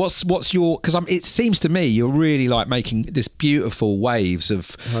like? Like, what's your? Because it seems to me you're really like making this beautiful waves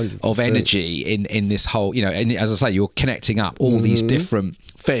of 100%. energy in this whole. And as I say, you're connecting up all these different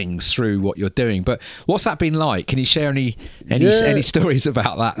things through what you're doing. But what's that been like? Can you share any stories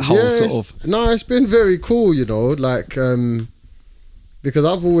about that whole sort of? No, it's been very cool. Like because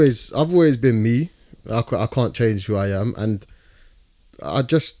I've always been me. I can't change who I am, and I'm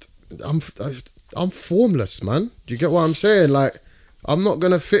formless, man. Do you get what I'm saying? Like, I'm not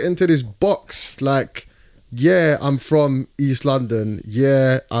gonna fit into this box. Like, yeah, I'm from East London.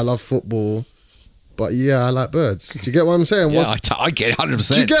 Yeah, I love football, but yeah, I like birds. Do you get what I'm saying? Yeah, I get it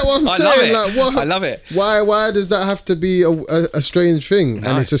 100%. Do you get what I'm saying? Like, what? I love it. Why does that have to be a strange thing? No.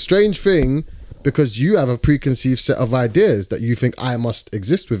 And it's a strange thing because you have a preconceived set of ideas that you think I must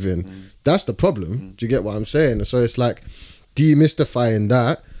exist within. That's the problem. Do you get what I'm saying? So it's like demystifying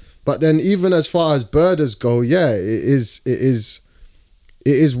that. But then even as far as birders go, yeah, it is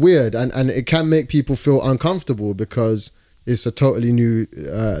weird and it can make people feel uncomfortable because it's a totally new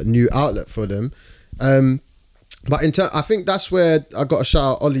outlet for them. But I think that's where I got to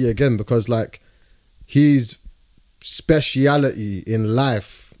shout out Ollie again, because like his speciality in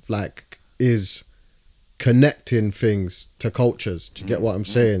life like is connecting things to cultures. Do you get what I'm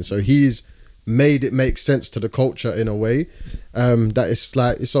saying? So he's made it make sense to the culture in a way that it's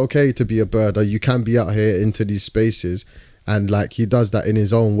like it's okay to be a bird, or you can be out here into these spaces, and like he does that in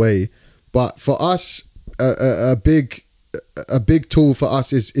his own way. But for us, a big tool for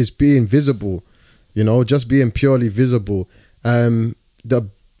us is being visible, just being purely visible.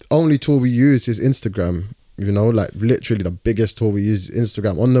 The only tool we use is Instagram, like literally the biggest tool we use is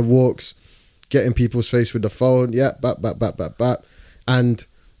Instagram. On the walks, getting people's face with the phone, back. And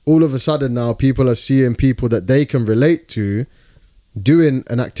all of a sudden now people are seeing people that they can relate to doing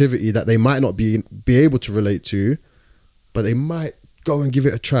an activity that they might not be able to relate to, but they might go and give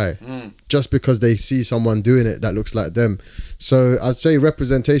it a try just because they see someone doing it that looks like them. So I'd say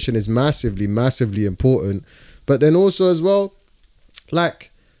representation is massively, massively important. But then also as well,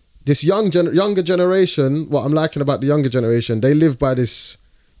 like this younger generation, what I'm liking about the younger generation, they live by this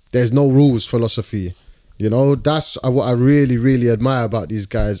there's no rules philosophy. You know, that's what I really, really admire about these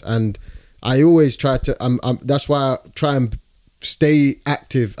guys. And I always try to, that's why I try and stay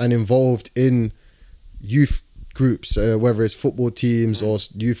active and involved in youth groups, whether it's football teams or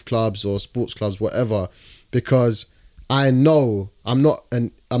youth clubs or sports clubs, whatever, because I know I'm not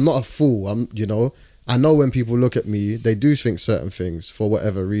a fool. I know when people look at me, they do think certain things for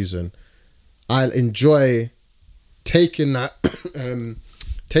whatever reason. I'll enjoy taking that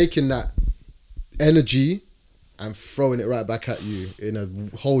energy and throwing it right back at you in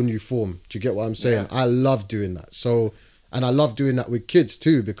a whole new form. Do you get what I'm saying? Yeah. I love doing that. So, and I love doing that with kids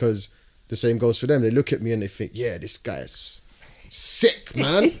too, because the same goes for them. They look at me and they think, yeah, this guy's sick,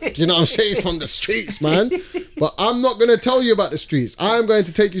 man. You know what I'm saying? He's from the streets, man. But I'm not going to tell you about the streets. I'm going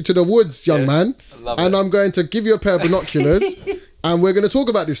to take you to the woods, young man. And I'm going to give you a pair of binoculars and we're going to talk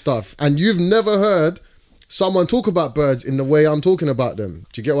about this stuff. And you've never heard someone talk about birds in the way I'm talking about them.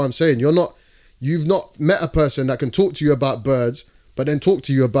 Do you get what I'm saying? You've not met a person that can talk to you about birds, but then talk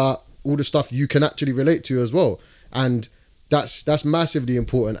to you about all the stuff you can actually relate to as well. And that's massively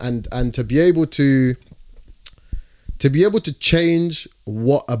important. And to be able to change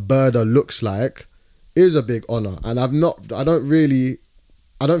what a birder looks like is a big honor. And I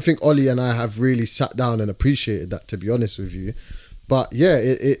don't think Ollie and I have really sat down and appreciated that, to be honest with you. But yeah,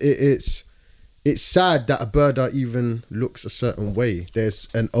 it's sad that a birder even looks a certain way. There's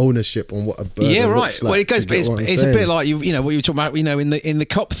an ownership on what a birder looks like. Well, it goes, but it's a bit like what you were talking about. In the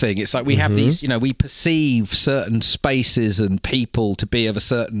cop thing, it's like we have these. We perceive certain spaces and people to be of a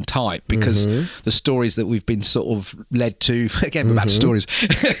certain type because the stories that we've been sort of led to. Again, we're back to stories.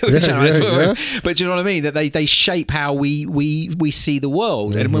 But do you know what I mean? That they shape how we see the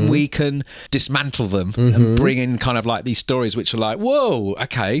world, and when we can dismantle them and bring in kind of like these stories which are like, whoa,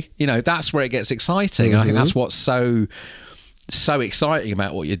 okay, that's where it gets exciting. I think that's what's so exciting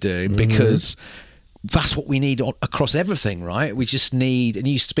about what you're doing, because that's what we need across everything, right? We just need, and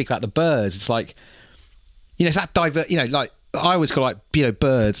you speak about the birds, it's like, it's that like I always go like,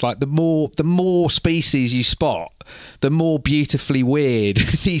 birds, like the more species you spot, the more beautifully weird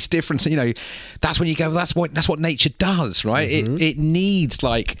these different, that's when you go, that's what nature does, right? It needs,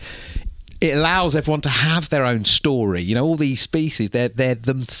 like, it allows everyone to have their own story. all these species, they're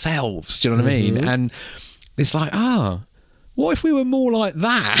themselves. Do you know what I mean? And it's like, what if we were more like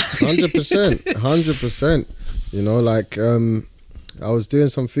that? 100%, 100%. Like I was doing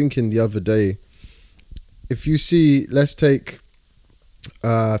some thinking the other day. If you see, let's take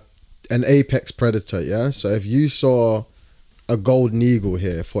an apex predator, yeah? So if you saw a golden eagle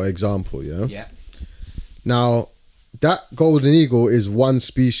here, for example, yeah? Yeah. Now, that golden eagle is one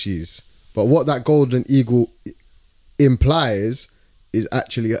species. But what that golden eagle implies is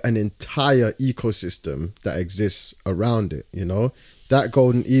actually an entire ecosystem that exists around it, That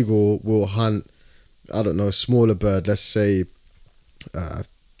golden eagle will hunt, I don't know, a smaller bird, let's say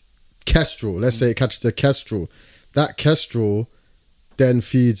kestrel. Let's say it catches a kestrel. That kestrel then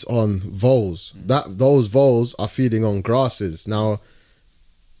feeds on voles. Those voles are feeding on grasses. Now,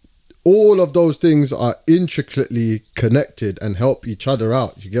 all of those things are intricately connected and help each other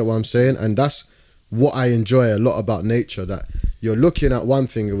out. You get what I'm saying? And that's what I enjoy a lot about nature, that you're looking at one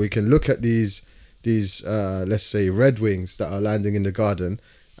thing and we can look at these let's say redwings that are landing in the garden,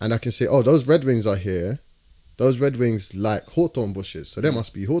 and I can say, oh, those redwings are here. Those redwings like hawthorn bushes, so there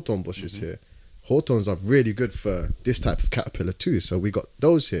must be hawthorn bushes here. Hawthorns are really good for this type of caterpillar too, so we got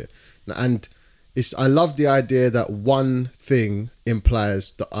those here. And I love the idea that one thing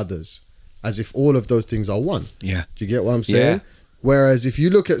implies the others, as if all of those things are one. Yeah. Do you get what I'm saying? Yeah. Whereas if you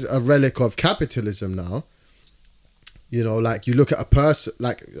look at a relic of capitalism now, like you look at a person,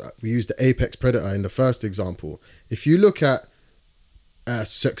 like we used the apex predator in the first example. If you look at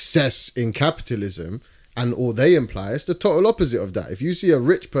success in capitalism and all they imply, it's the total opposite of that. If you see a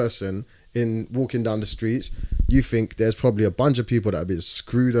rich person walking down the streets, you think there's probably a bunch of people that have been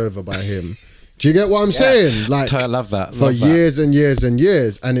screwed over by him. Do you get what I'm saying? Like, I love that. For years and years and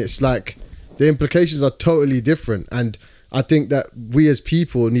years. And it's like the implications are totally different. And I think that we as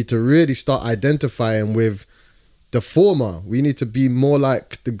people need to really start identifying with the former. We need to be more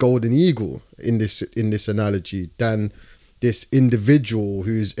like the golden eagle in this analogy than this individual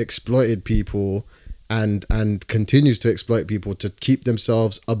who's exploited people and continues to exploit people to keep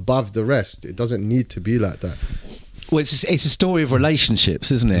themselves above the rest. It doesn't need to be like that. Well, it's a story of relationships,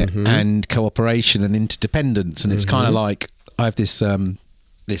 isn't it? And cooperation and interdependence. And it's kind of like,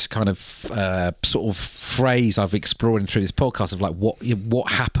 this kind of sort of phrase I've explored through this podcast of like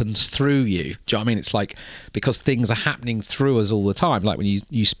what happens through you. Do you know what I mean? It's like, because things are happening through us all the time. Like when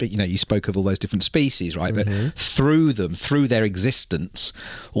you speak, you spoke of all those different species, right? But through them, through their existence,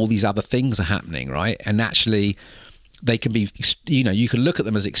 all these other things are happening, right? And actually, they can be, you can look at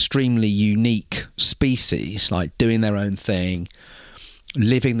them as extremely unique species, like doing their own thing,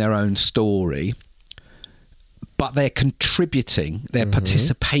 living their own story. But they're contributing, they're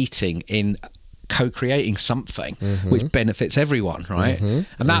participating in co-creating something which benefits everyone, right? And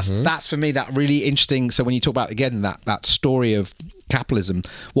that's for me that really interesting. So when you talk about again that story of capitalism,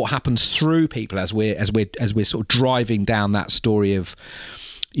 what happens through people as we're sort of driving down that story of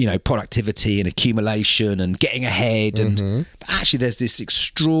productivity and accumulation and getting ahead, and actually there's this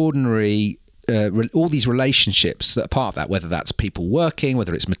extraordinary all these relationships that are part of that, whether that's people working,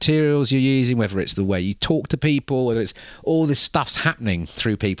 whether it's materials you're using, whether it's the way you talk to people, whether it's all this stuff's happening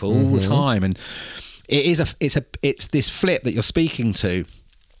through people all the time. And it's this flip that you're speaking to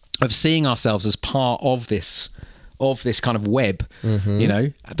of seeing ourselves as part of this kind of web,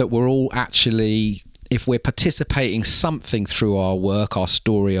 that we're all actually, if we're participating something through our work, our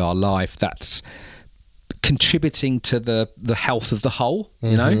story, our life, that's contributing to the health of the whole,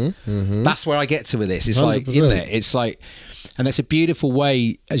 that's where I get to with this. It's 100%. Like, isn't it? It's like, and it's a beautiful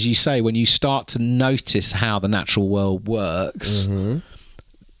way, as you say, when you start to notice how the natural world works,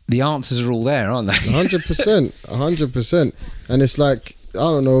 the answers are all there, aren't they? 100%. And it's like, I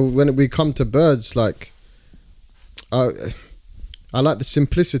don't know, when we come to birds, like, I like the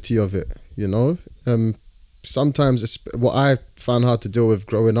simplicity of it, sometimes it's what I found hard to deal with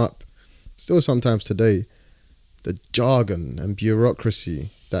growing up, still sometimes today, the jargon and bureaucracy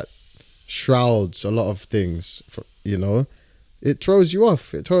that shrouds a lot of things, it throws you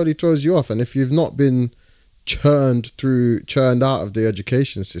off. It totally throws you off. And if you've not been churned out of the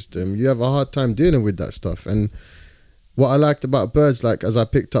education system, you have a hard time dealing with that stuff. And what I liked about birds, like as I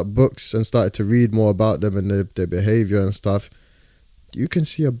picked up books and started to read more about them and their behavior and stuff, you can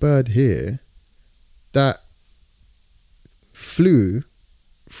see a bird here that flew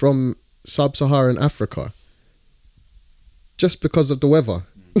from sub-Saharan Africa just because of the weather.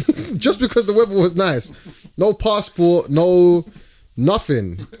 Just because the weather was nice. No passport, no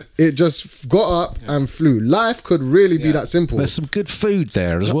nothing. It just got up and flew. Life could really be that simple. There's some good food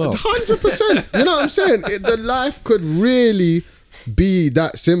there as well. 100%. You know what I'm saying? The life could really be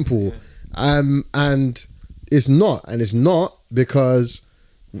that simple. And it's not. And it's not because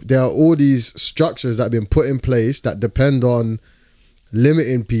there are all these structures that have been put in place that depend on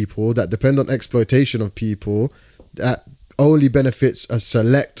limiting people, that depend on exploitation of people, that only benefits a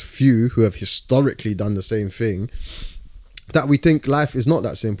select few who have historically done the same thing, that we think life is not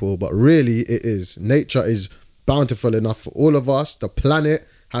that simple, but really it is. Nature is bountiful enough for all of us. The planet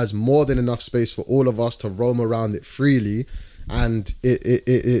has more than enough space for all of us to roam around it freely. And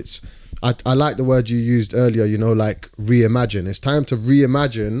it's I like the word you used earlier, like reimagine. It's time to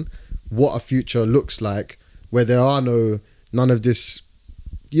reimagine what a future looks like where there are none of this,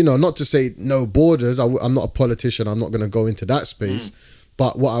 not to say no borders. I'm not a politician. I'm not going to go into that space.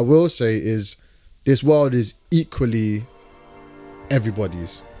 But what I will say is this world is equally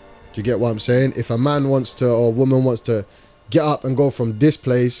everybody's. Do you get what I'm saying? If a man wants to, or a woman wants to get up and go from this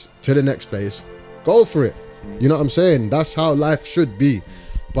place to the next place, go for it. You know what I'm saying? That's how life should be.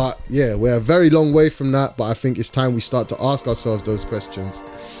 But yeah, we're a very long way from that. But I think it's time we start to ask ourselves those questions.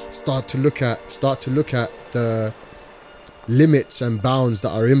 Start to look at the limits and bounds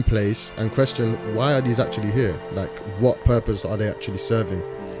that are in place and question, why are these actually here? Like, what purpose are they actually serving?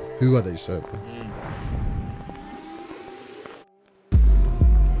 Who are they serving?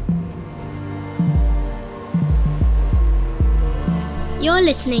 You're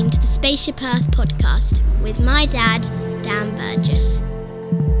listening to the Spaceship Earth podcast with my dad, Dan Burgess.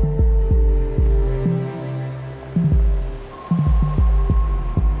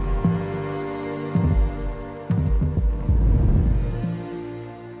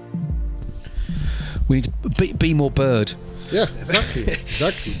 We need to be more bird. Yeah,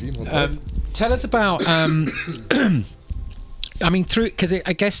 exactly. Be more bird. Tell us about. I mean, because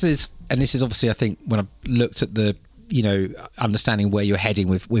I guess there's, and this is obviously, I think, when I've looked at the, understanding where you're heading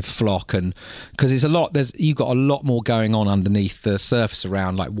with flock, and because you've got a lot more going on underneath the surface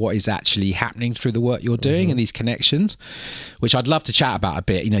around like what is actually happening through the work you're doing and these connections, which I'd love to chat about a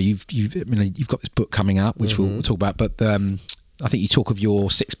bit. You've got this book coming up, which we'll talk about, but I think you talk of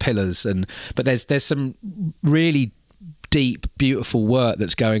your 6 pillars, but there's some really deep, beautiful work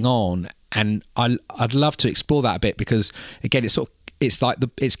that's going on, and I'd love to explore that a bit, because again, it's sort of it's like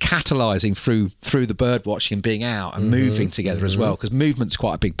it's catalyzing through the bird watching and being out and moving together as well, because movement's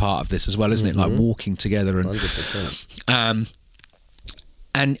quite a big part of this as well, isn't it? Like walking together and 100%.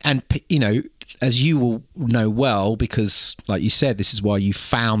 And you know, as you will know well, because like you said, this is why you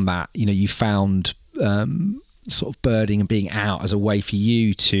found that, you know, you found sort of birding and being out as a way for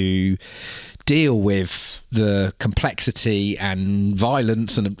you to deal with the complexity and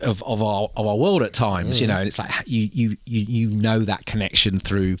violence and of our world at times, you know. And it's like you know that connection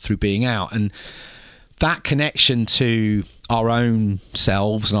through being out, and that connection to our own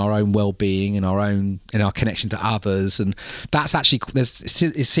selves and our own well-being and our connection to others. And that's actually,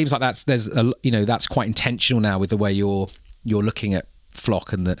 it seems like that's quite intentional now with the way you're looking at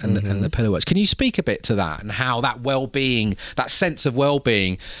Flock and the pillar works. Can you speak a bit to that and how that well-being, that sense of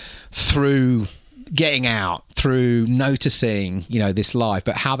well-being through getting out, through noticing, you know, this life,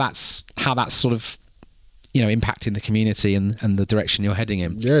 but how that's sort of, you know, impacting the community and the direction you're heading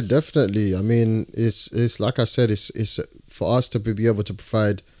in? Yeah, definitely. I mean, it's like I said, it's for us to be able to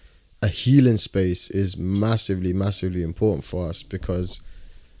provide a healing space is massively important for us, because,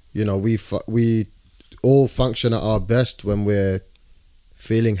 you know, we all function at our best when we're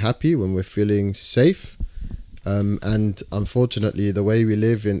feeling happy, when we're feeling safe. And unfortunately, the way we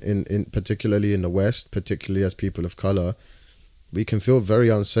live in particularly in the West, particularly as people of color, we can feel very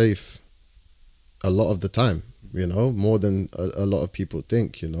unsafe a lot of the time, you know, more than a lot of people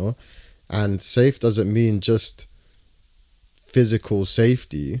think, you know. And safe doesn't mean just physical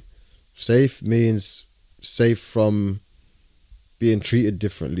safety. Safe means safe from being treated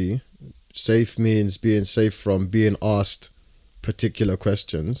differently. Safe means being safe from being asked particular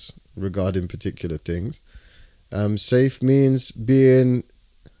questions regarding particular things. Safe means being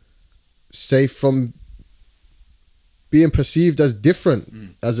safe from being perceived as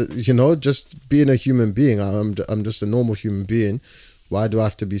different, as a, you know, just being a human being. I'm just a normal human being. Why do I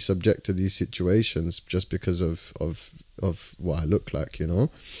have to be subject to these situations just because of what I look like, you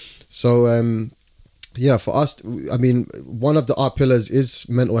know? So yeah, for us, I mean, one of our pillars is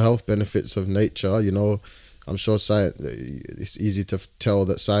mental health benefits of nature. You know, I'm sure science, it's easy to tell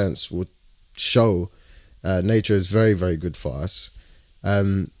that science would show nature is very, very good for us.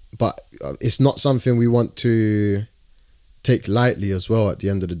 But it's not something we want to take lightly as well. At the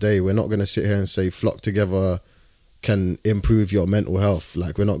end of the day, we're not going to sit here and say flock together can improve your mental health.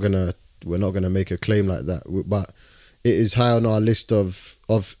 Like, we're not gonna make a claim like that. But it is high on our list of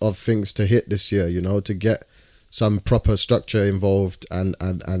things to hit this year, you know, to get some proper structure involved and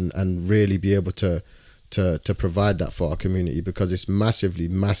really be able to provide that for our community, because it's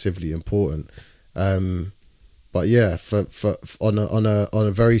massively important. But yeah, for on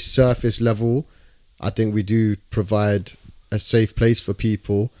a very surface level, I think we do provide a safe place for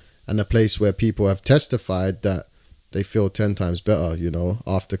people, and a place where people have testified that they feel 10 times better, you know,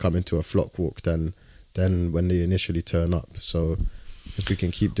 after coming to a flock walk than when they initially turn up. So if we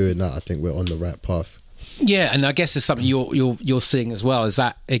can keep doing that, I think we're on the right path. Yeah, and I guess there's something you're seeing as well, is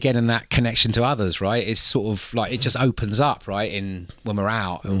that, again, in that connection to others, right? It's sort of like, it just opens up, right, in when we're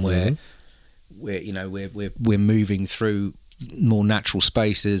out and we're moving through more natural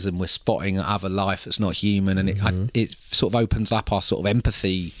spaces, and we're spotting other life that's not human, and it sort of opens up our sort of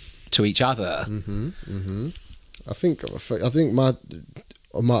empathy to each other. I think my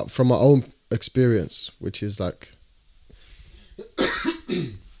from my own experience, which is like,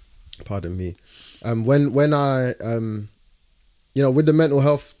 pardon me, when I you know, with the mental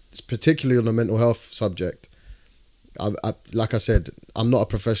health, particularly on the mental health subject, I like I said, I'm not a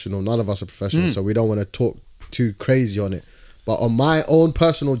professional. None of us are professionals, so we don't want to talk too crazy on it. But on my own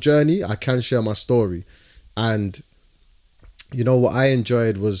personal journey, I can share my story. And you know what I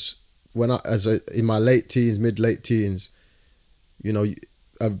enjoyed was when in my late teens, mid-late teens, you know,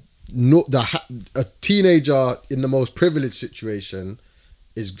 a teenager in the most privileged situation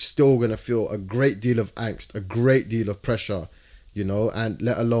is still going to feel a great deal of angst, a great deal of pressure, you know, and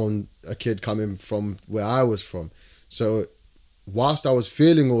let alone a kid coming from where I was from. So whilst I was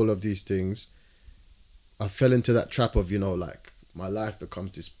feeling all of these things, I fell into that trap of, you know, like, my life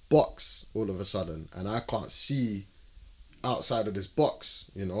becomes this box all of a sudden, and I can't see outside of this box,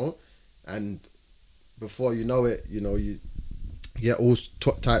 you know. And before you know it, you know, you get all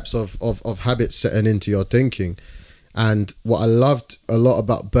types of habits setting into your thinking. And what I loved a lot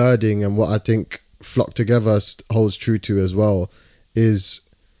about birding, and what I think Flock Together holds true to as well, is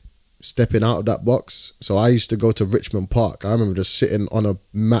stepping out of that box. So I used to go to Richmond Park. I remember just sitting on a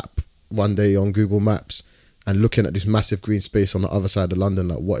map one day on Google Maps and looking at this massive green space on the other side of London,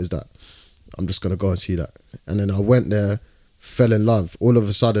 like, what is that? I'm just going to go and see that. And then I went there, fell in love. All of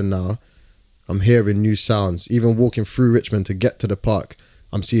a sudden now, I'm hearing new sounds. Even walking through Richmond to get to the park,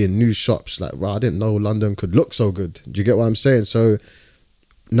 I'm seeing new shops. Like, wow, I didn't know London could look so good. Do you get what I'm saying? So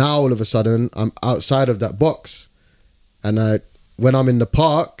now all of a sudden I'm outside of that box, and when I'm in the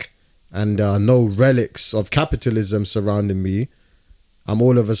park and there are no relics of capitalism surrounding me, I'm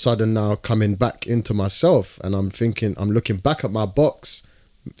all of a sudden now coming back into myself, and I'm thinking, I'm looking back at my box,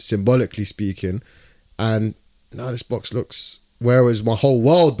 symbolically speaking, and now this box looks, whereas my whole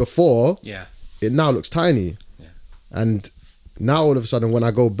world before, it now looks tiny. And now all of a sudden when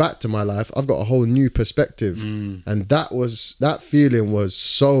I go back to my life, I've got a whole new perspective. And that feeling was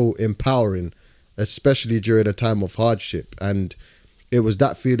so empowering, especially during a time of hardship. And it was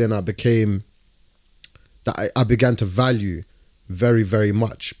that feeling I began to value very, very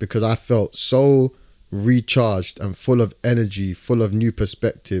much, because I felt so recharged and full of energy, full of new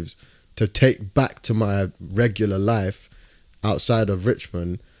perspectives to take back to my regular life outside of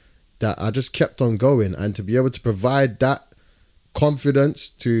Richmond, that I just kept on going. And to be able to provide that confidence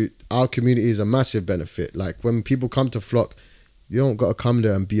to our community is a massive benefit. Like, when people come to Flock, you don't got to come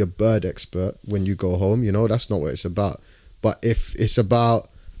there and be a bird expert when you go home, you know, that's not what it's about. But if it's about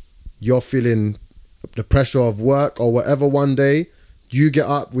you're feeling the pressure of work or whatever, one day you get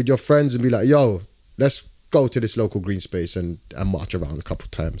up with your friends and be like, yo, let's go to this local green space and march around a couple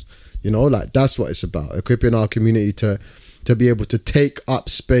of times, you know, like, that's what it's about, equipping our community to be able to take up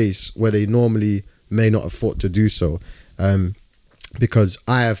space where they normally may not have thought to do so. Because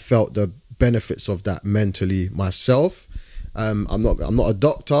I have felt the benefits of that mentally myself. I'm not a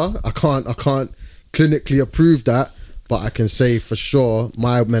doctor. I can't clinically approve that, but I can say for sure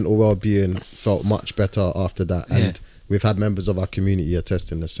my mental well-being felt much better after that. And we've had members of our community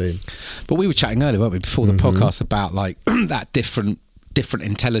attesting the same. But we were chatting earlier, weren't we, before the podcast, about like that different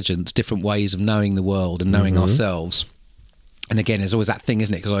intelligence, different ways of knowing the world and knowing ourselves. And again, there's always that thing,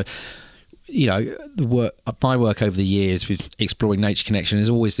 isn't it? Because my work over the years with exploring nature connection is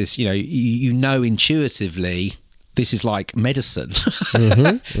always this, you know intuitively this is like medicine.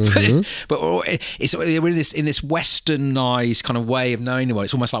 But we're in this westernized kind of way of knowing the world.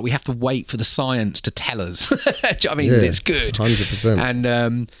 It's almost like we have to wait for the science to tell us. Do you know what I mean? It's good. 100%.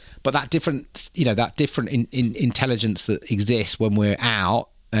 And but that different intelligence that exists when we're out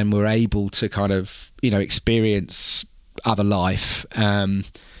and we're able to kind of experience other life. And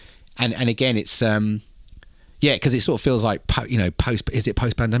again, it's because it sort of feels like is it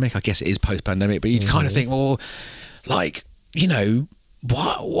post-pandemic? I guess it is post-pandemic, but you kind of think, well, like,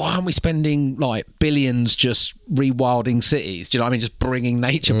 why aren't we spending like billions just rewilding cities? Do you know what I mean? Just bringing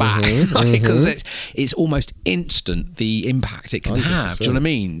nature back, because it's almost instant the impact it can have. Do you know what I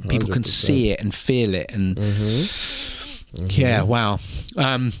mean? People 100%. Can see it and feel it, and yeah, wow.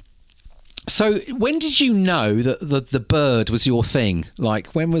 So when did you know that the bird was your thing? Like,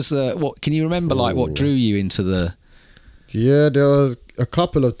 when was what can you remember? Like, what drew you into the? Yeah, there was a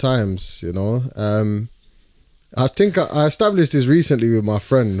couple of times. I think I established this recently with my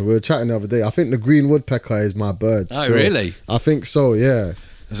friend. We were chatting the other day. I think the green woodpecker is my bird. Oh, still. Really? I think so. Yeah.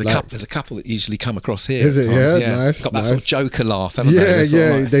 There's a couple that usually come across here. Is it? Yeah, nice. Got that sort of Joker laugh. Haven't they?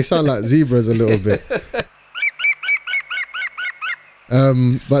 Yeah. They sound like zebras a little bit.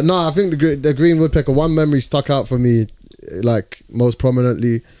 But no, I think the green woodpecker, one memory stuck out for me, like, most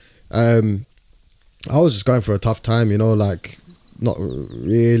prominently. I was just going for a tough time, like, not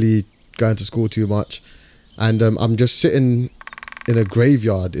really going to school too much. And I'm just sitting in a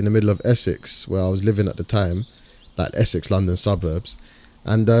graveyard in the middle of Essex, where I was living at the time, like Essex, London suburbs.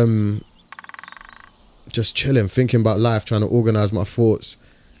 And just chilling, thinking about life, trying to organise my thoughts.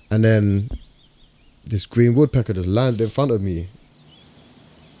 And then this green woodpecker just landed in front of me.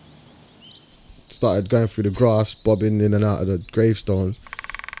 Started going through the grass, bobbing in and out of the gravestones.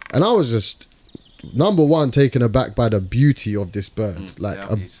 And I was just, number one, taken aback by the beauty of this bird.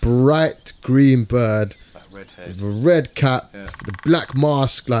 Bright green bird, with a red cap, the black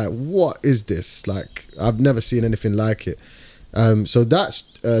mask. Like, what is this? Like, I've never seen anything like it. So that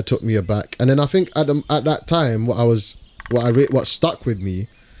took me aback. And then I think at that time, what stuck with me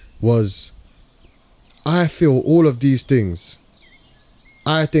was, I feel all of these things.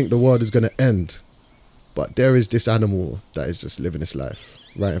 I think the world is going to end, but there is this animal that is just living its life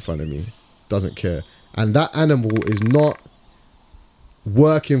right in front of me, doesn't care. And that animal is not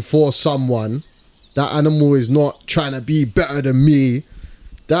working for someone. That animal is not trying to be better than me.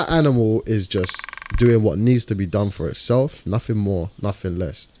 That animal is just doing what needs to be done for itself, nothing more, nothing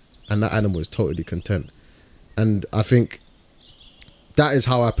less. And that animal is totally content. And I think that is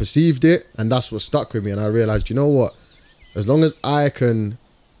how I perceived it, and that's what stuck with me. And I realized, you know what? As long as I can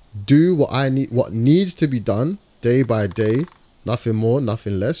do what needs to be done day by day, nothing more,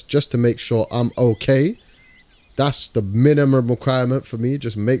 nothing less, just to make sure I'm okay. That's the minimum requirement for me.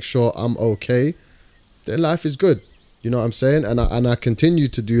 Just make sure I'm okay. Then life is good. You know what I'm saying? And I continue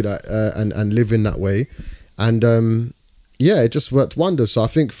to do that and live in that way. And yeah, it just worked wonders. So I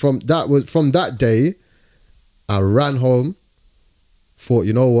think from that day, I ran home, thought,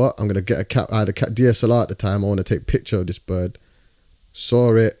 you know what? I'm gonna get I had a DSLR at the time. I want to take a picture of this bird.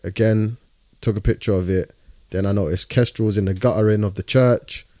 Saw it again, took a picture of it. Then I noticed kestrels in the guttering of the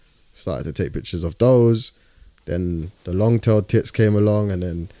church. Started to take pictures of those. Then the long-tailed tits came along, and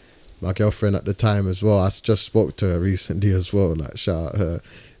then my girlfriend at the time as well. I just spoke to her recently as well. Like, shout out her.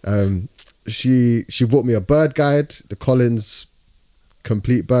 She bought me a bird guide, the Collins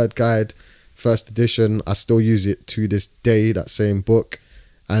Complete Bird Guide, first edition. I still use it to this day, that same book.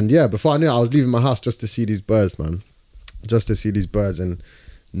 And yeah, before I knew it, I was leaving my house just to see these birds, man. Just to see these birds. And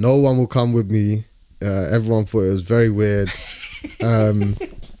no one will come with me. Everyone thought it was very weird.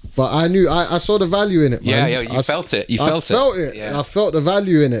 But I knew, I saw the value in it, man. Yeah, you felt it. I felt it. Yeah. I felt the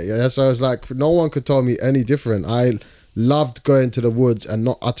value in it. Yeah, so I was like, no one could tell me any different. I loved going to the woods and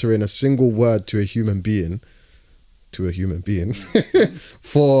not uttering a single word to a human being,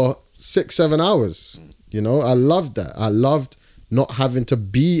 for 6-7 hours. You know, I loved that. I loved not having to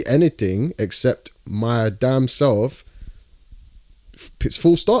be anything except my damn self. It's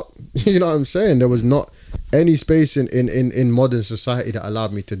full stop. You know what I'm saying? There was not any space in modern society that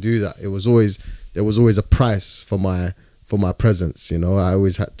allowed me to do that. There was always a price for my presence. You know, I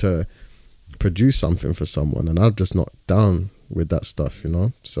always had to produce something for someone, and I'm just not down with that stuff. You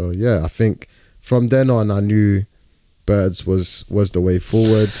know, so yeah, I think from then on, I knew birds was the way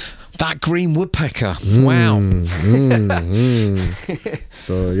forward. That green woodpecker. Wow.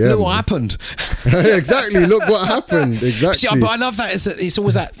 So yeah. Look what happened. Exactly. Look what happened. Exactly. See, but I love that. It's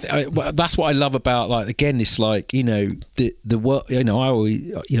always that. That's what I love about, like, again, it's like, you know, the world. You know, I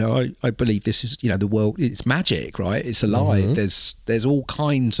always, you know, I believe this is, you know, the world. It's magic, right? It's alive. There's all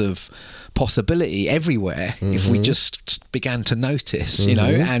kinds of possibility everywhere if we just began to notice. You know,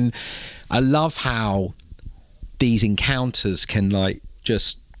 and I love how these encounters can, like,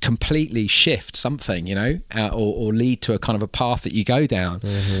 just completely shift something, you know, or lead to a kind of a path that you go down.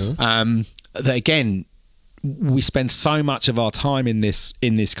 That again, we spend so much of our time in this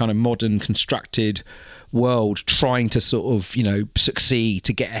kind of modern constructed world trying to sort of, you know, succeed,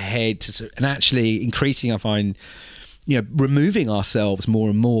 to get ahead, and actually increasing, I find, you know, removing ourselves more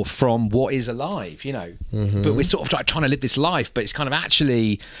and more from what is alive, you know. But we're sort of like trying to live this life, but it's kind of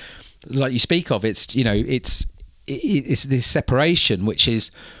actually, like you speak of, it's, you know, it's this separation, which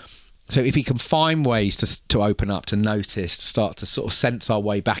is, so if we can find ways to open up, to notice, to start to sort of sense our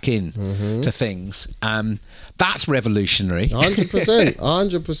way back in to things, that's revolutionary.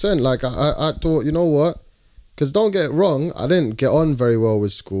 100%. Like I thought, you know what? Because don't get it wrong, I didn't get on very well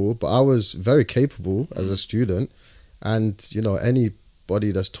with school, but I was very capable as a student, and you know,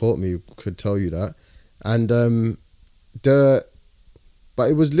 anybody that's taught me could tell you that. And but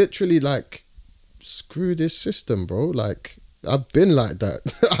it was literally like, screw this system, bro. Like, I've been like that.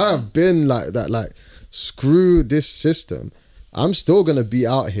 I've been like that. Like, screw this system. I'm still going to be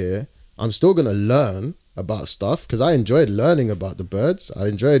out here. I'm still going to learn about stuff, because I enjoyed learning about the birds. I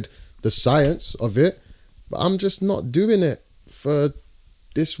enjoyed the science of it. But I'm just not doing it for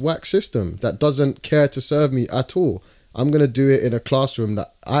this whack system that doesn't care to serve me at all. I'm going to do it in a classroom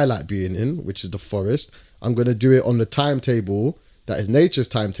that I like being in, which is the forest. I'm going to do it on the timetable that is nature's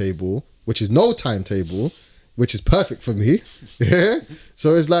timetable, which is no timetable, which is perfect for me. Yeah.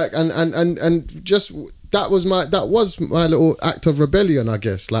 So it's like, and just that was my little act of rebellion, I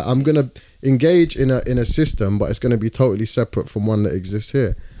guess. Like, I'm gonna engage in a system, but it's gonna be totally separate from one that exists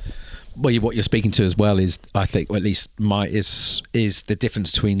here. Well, what you're speaking to as well is, I think, or at least is the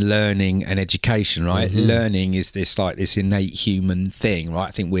difference between learning and education, right? Learning is this, like, this innate human thing, right?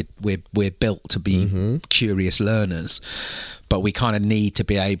 I think we're built to be curious learners, but we kind of need to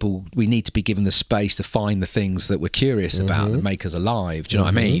be given the space to find the things that we're curious about that make us alive. Do you know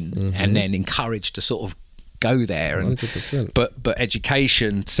what I mean? And then encouraged to sort of go there. And 100%. But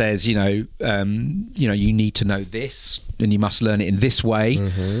education says, you know, you need to know this, and you must learn it in this way,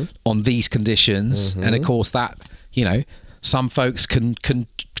 on these conditions. And of course, that, you know, some folks can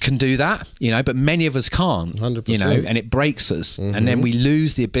do that, you know, but many of us can't. 100%. You know, and it breaks us, and then we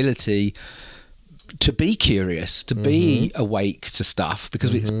lose the ability to be curious, to be awake to stuff,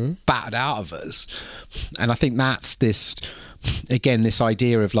 because it's battered out of us. And I think that's this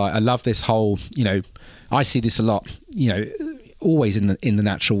idea of, like, I love this whole, you know, I see this a lot, you know, always in the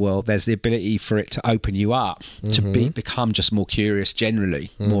natural world, there's the ability for it to open you up to become just more curious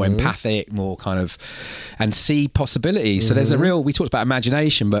generally, more empathic, more kind of, and see possibilities. So there's we talked about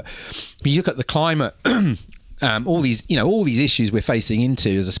imagination, but when you look at the climate, all these issues we're facing into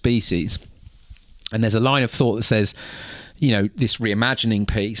as a species, and there's a line of thought that says, this reimagining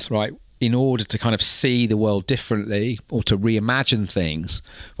piece, right? In order to kind of see the world differently or to reimagine things,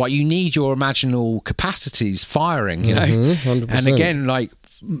 like you need your imaginal capacities firing, 100%. And again, like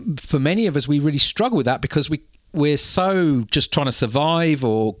for many of us, we really struggle with that because we're so just trying to survive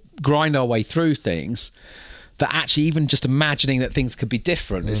or grind our way through things that actually even just imagining that things could be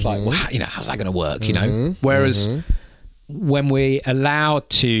different, it's like, well, how's that going to work, Whereas when we're allowed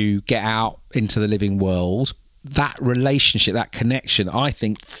to get out into the living world, that relationship, that connection, I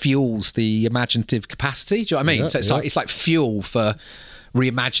think fuels the imaginative capacity. Do you know what I mean? So it's like fuel for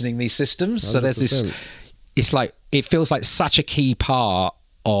reimagining these systems. 100%. So there's this, it feels like such a key part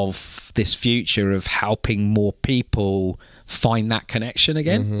of this future of helping more people find that connection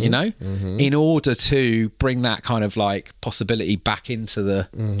again, in order to bring that kind of like possibility back into the,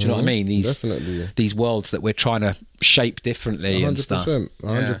 do you know what I mean? These worlds that we're trying to shape differently 100%, and stuff.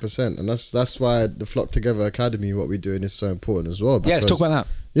 100%. And that's why the Flock Together Academy, what we're doing, is so important as well. Because, let's talk about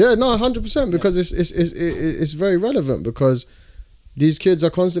that. Yeah, no, 100%, because it's very relevant, because these kids are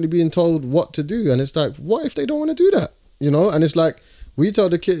constantly being told what to do, and it's like, what if they don't want to do that? And it's like, we tell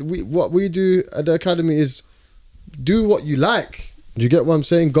the kid, what we do at the academy is do what you like. You get what I'm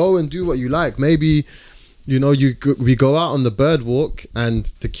saying? Go and do what you like. Maybe, we go out on the bird walk,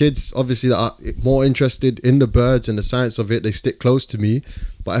 and the kids obviously that are more interested in the birds and the science of it, they stick close to me.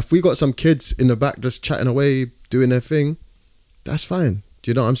 But if we got some kids in the back just chatting away, doing their thing, that's fine.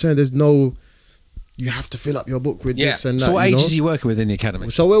 Do you know what I'm saying? There's no, you have to fill up your book with this and that. So what ages are you working with in the academy?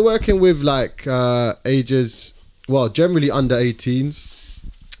 So we're working with like ages, well, generally under 18s.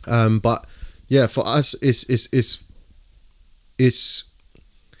 But yeah, for us, it's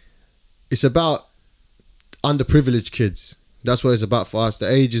about underprivileged kids. That's what it's about for us. The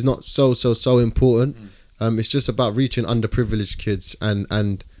age is not so important. It's just about reaching underprivileged kids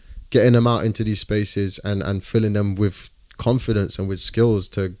and getting them out into these spaces and filling them with confidence and with skills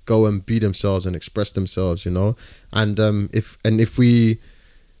to go and be themselves and express themselves, and and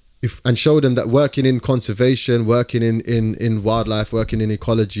show them that working in conservation, working in wildlife, working in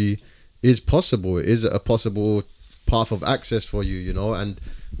ecology is possible. It is a possible path of access for you, and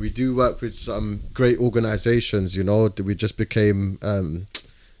we do work with some great organizations, we just became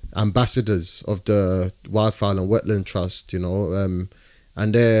ambassadors of the Wildfowl and Wetland Trust, and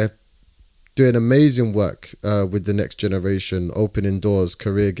they're doing amazing work with the next generation, opening doors,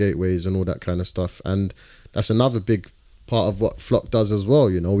 career gateways and all that kind of stuff. And that's another big part of what Flock does as well.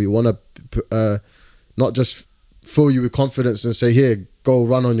 We want to not just fill you with confidence and say, here, go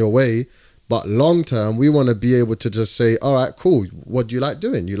run on your way, but long term we want to be able to just say, all right, cool, what do you like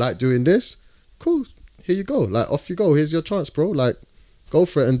doing? You like doing this? Cool, here you go, like off you go, here's your chance, bro, like go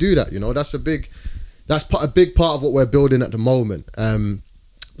for it and do that. That's a big part of what we're building at the moment,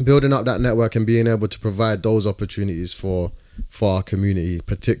 building up that network and being able to provide those opportunities for our community,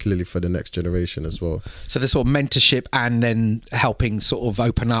 particularly for the next generation as well. So there's sort of mentorship and then helping sort of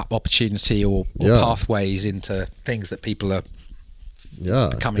open up opportunity or pathways into things that people are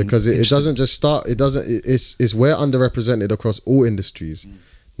because it doesn't just start, it's we're underrepresented across all industries,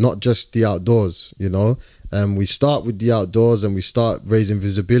 not just the outdoors, we start with the outdoors and we start raising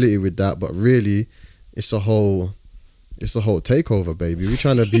visibility with that, but really it's a whole takeover, baby. We're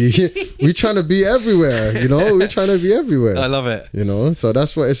trying to be everywhere, we're trying to be everywhere. I love it. So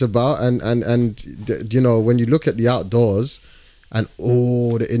that's what it's about. And when you look at the outdoors and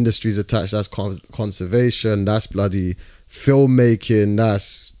all the industries attached, that's conservation, that's bloody filmmaking,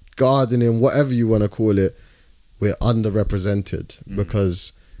 that's gardening, whatever you want to call it, we're underrepresented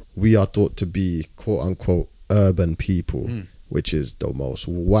because we are thought to be quote unquote urban people, which is the most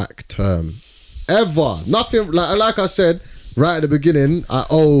whack term ever. Nothing, like I said right at the beginning, I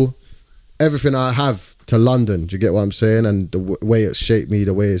owe everything I have to London. Do you get what I'm saying? And the way it's shaped me,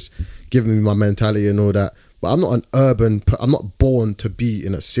 the way it's given me my mentality and all that. But I'm not I'm not born to be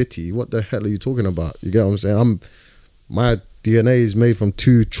in a city. What the hell are you talking about? You get what I'm saying? My DNA is made from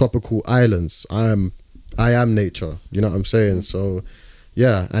 2 tropical islands. I am nature. You know what I'm saying? So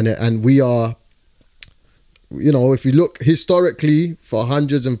yeah, and we are, if you look historically for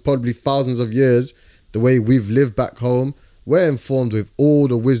hundreds and probably thousands of years, the way we've lived back home, we're informed with all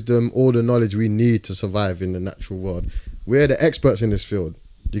the wisdom, all the knowledge we need to survive in the natural world. We're the experts in this field.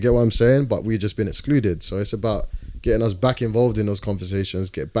 You get what I'm saying? But we've just been excluded. So it's about getting us back involved in those conversations,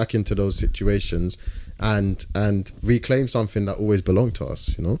 get back into those situations and reclaim something that always belonged to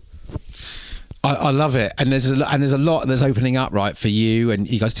us, you know. I love it, and there's a lot that's opening up, right, for you and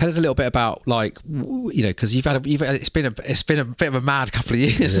you guys. Tell us a little bit about, like, you know, because it's been a bit of a mad couple of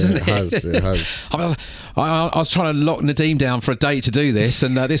years, isn't it? It has. I was trying to lock Nadeem down for a date to do this,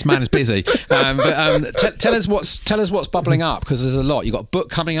 and this man is busy. Tell us what's bubbling up, because there's a lot. You got a book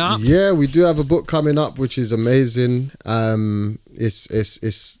coming up. Yeah, we do have a book coming up, which is amazing. It's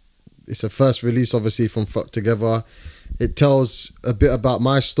a first release, obviously, from Flock Together. It tells a bit about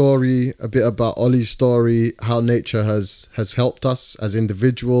my story, a bit about Ollie's story, how nature has helped us as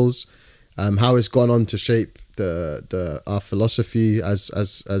individuals, how it's gone on to shape our philosophy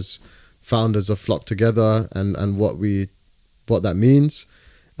as founders of Flock Together, and what that means.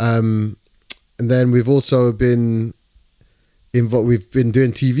 And then we've also been involved. We've been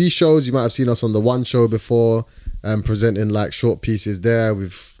doing TV shows. You might have seen us on the One Show before, presenting like short pieces there.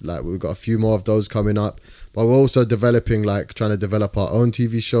 We've got a few more of those coming up. But we're also trying to develop our own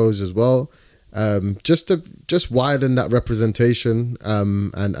TV shows as well, just to widen that representation,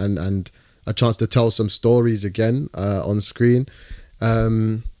 and a chance to tell some stories again on screen.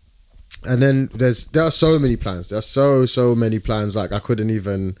 And then there are so many plans. There's so many plans. Like, I couldn't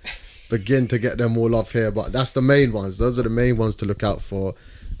even begin to get them all off here. But that's the main ones. Those are the main ones to look out for.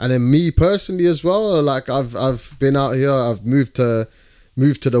 And then me personally as well. Like, I've been out here. I've moved to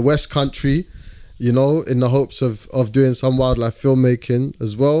the West Country, you know, in the hopes of doing some wildlife filmmaking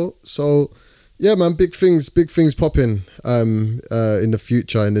as well. So, yeah, man, big things popping in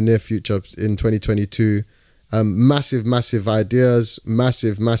the near future in 2022. Massive ideas,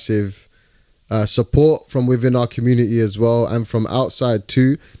 massive support from within our community as well, and from outside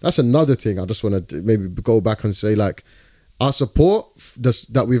too. That's another thing I just want to maybe go back and say, like, our support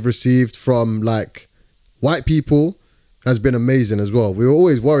that we've received from, like, white people has been amazing as well. We were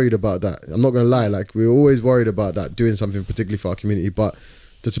always worried about that. I'm not going to lie. Like, we were always worried about that, doing something particularly for our community. But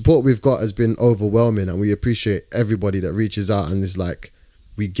the support we've got has been overwhelming, and we appreciate everybody that reaches out and is like,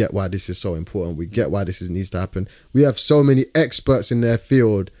 we get why this is so important. We get why this needs to happen. We have so many experts in their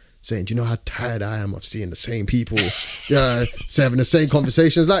field saying, do you know how tired I am of seeing the same people, having the same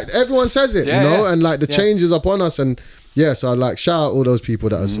conversations? Like, everyone says it, you know, and like the change is upon us. And yeah, so I'd like shout out all those people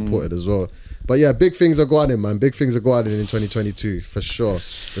that have supported as well. But yeah, big things are going in, man. Big things are going in 2022, for sure.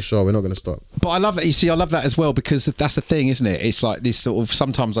 We're not going to stop. But I love that. You see, I love that as well, because that's the thing, isn't it? It's like this sort of,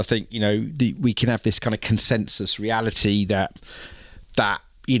 sometimes I think, you know, we can have this kind of consensus reality that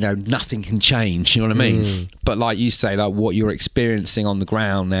you know, nothing can change, you know what I mean? But like you say, like what you're experiencing on the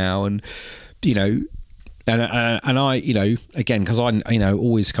ground now, and, you know, and I, you know, again, because I'm, you know,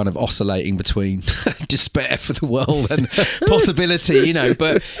 always kind of oscillating between despair for the world and possibility, you know,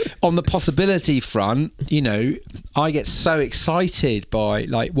 but on the possibility front, you know, I get so excited by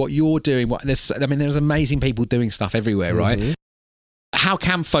like what you're doing. There's amazing people doing stuff everywhere, right? How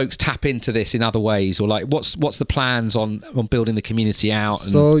can folks tap into this in other ways, or like what's the plans on building the community out?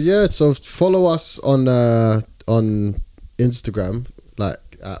 So follow us on Instagram,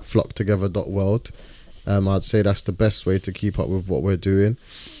 like at flocktogether.world. I'd say that's the best way to keep up with what we're doing.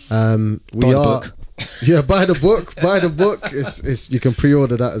 Buy the book. It's you can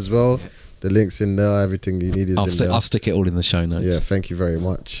pre-order that as well. The link's in there. Everything you need is in there. I'll stick it all in the show notes. Yeah, thank you very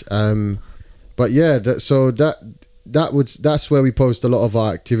much. But yeah, that's where we post a lot of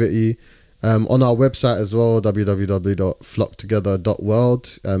our activity. On our website as well,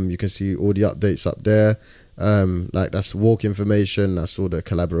 www.flocktogether.world. You can see all the updates up there. Like, that's walk information, that's all the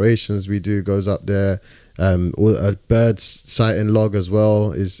collaborations we do goes up there. All birds sighting log as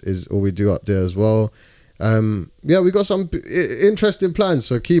well is all we do up there as well. We got some interesting plans,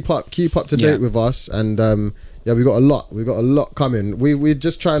 so keep up to date with us. And we got a lot coming. We're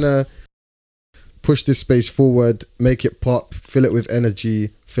just trying to push this space forward, make it pop, fill it with energy,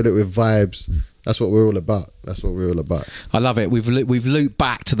 fill it with vibes. That's what we're all about. I love it. We've looped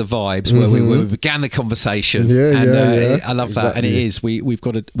back to the vibes where we began the conversation. I love that. And it is. We've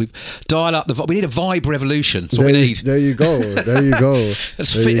dialed up the vibe. We need a vibe revolution. That's what we need. There you go.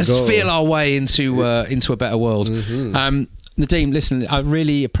 Let's feel our way into a better world. Nadeem, listen, I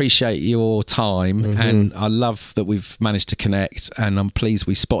really appreciate your time, and I love that we've managed to connect, and I'm pleased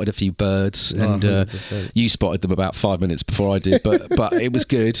we spotted a few birds, and you spotted them about 5 minutes before I did, but it was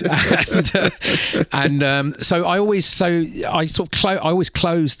good. So I always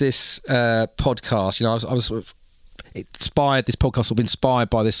close this podcast. You know, I was sort of inspired. This podcast will be inspired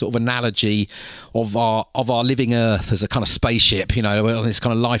by this sort of analogy of our living Earth as a kind of spaceship. You know, on this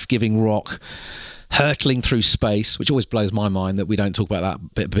kind of life-giving rock, hurtling through space, which always blows my mind that we don't talk about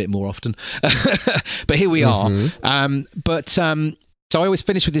that a bit more often. But here we are. So I always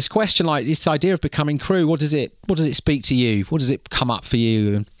finish with this question, like this idea of becoming crew. What does it speak to you? What does it come up for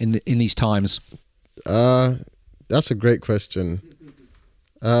you in these times? That's a great question.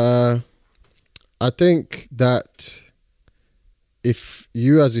 I think that if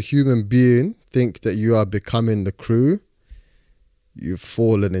you as a human being think that you are becoming the crew, you've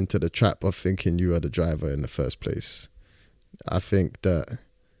fallen into the trap of thinking you are the driver in the first place. I think that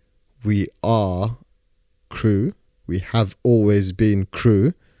we are crew. We have always been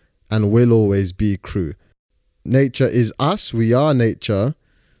crew and will always be crew. Nature is us. We are nature,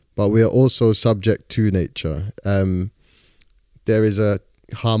 but we are also subject to nature. There is a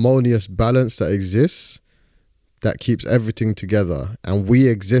harmonious balance that exists that keeps everything together, and we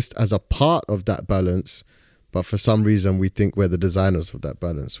exist as a part of that balance, but for some reason we think we're the designers of that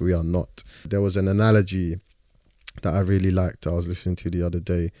balance. We are not. There was an analogy that I really liked I was listening to the other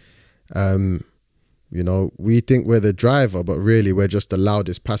day. We think we're the driver, but really we're just the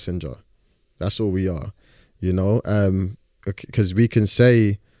loudest passenger. That's all we are, because we can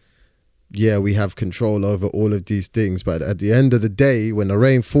say, yeah, we have control over all of these things, but at the end of the day, when the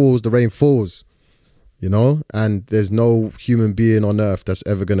rain falls, and there's no human being on earth that's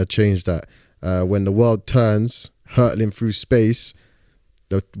ever going to change that. When the world turns, hurtling through space,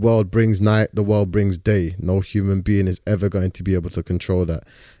 the world brings night, the world brings day. No human being is ever going to be able to control that.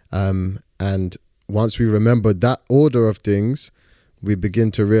 And once we remember that order of things, we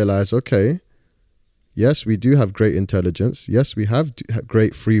begin to realize, okay, yes, we do have great intelligence. Yes, we have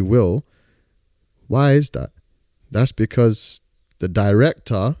great free will. Why is that? That's because the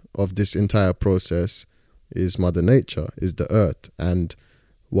director of this entire process is Mother Nature, is the earth. And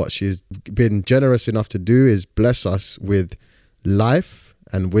what she's been generous enough to do is bless us with life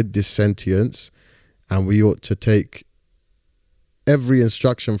and with this sentience. And we ought to take every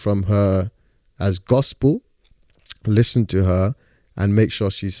instruction from her as gospel, listen to her, and make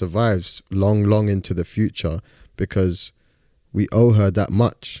sure she survives long, long into the future, because we owe her that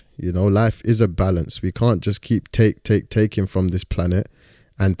much. Life is a balance. We can't just keep taking from this planet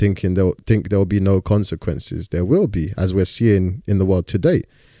and think there'll be no consequences. There will be, as we're seeing in the world today.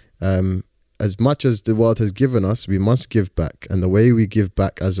 As much as the world has given us, we must give back. And the way we give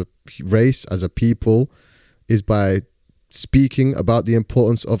back as a race, as a people, is by speaking about the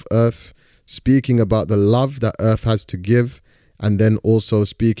importance of Earth, speaking about the love that Earth has to give, and then also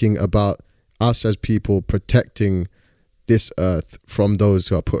speaking about us as people protecting this Earth from those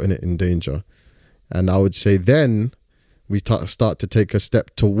who are putting it in danger. And I would say then we start to take a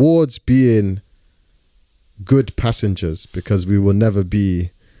step towards being good passengers, because we will never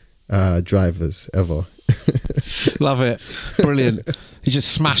be drivers ever. Love it. Brilliant. You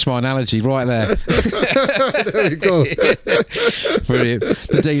just smashed my analogy right there. There we go. Brilliant.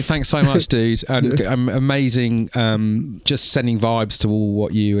 Nadeem, thanks so much, dude. And amazing. Just sending vibes to all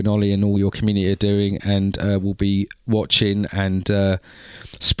what you and Ollie and all your community are doing, and we'll be watching and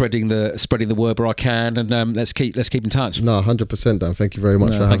spreading the word where I can. And let's keep in touch. No, 100%, Dan. Thank you very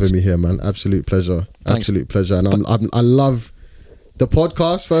much for having me here, man. Absolute pleasure. Thanks. Absolute pleasure. And I love the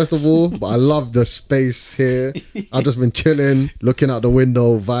podcast, first of all, but I love the space here. I've just been chilling, looking out the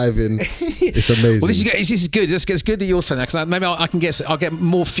window, vibing. It's amazing. Well, this is good. It's good that you're saying that, because maybe I'll get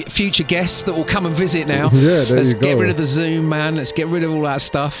more future guests that will come and visit now. Yeah, there Let's you go. get rid of the Zoom, man. Let's get rid of all that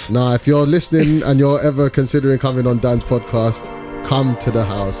stuff. Nah, if you're listening and you're ever considering coming on Dan's podcast, come to the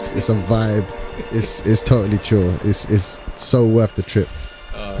house. It's a vibe. It's totally chill. It's so worth the trip.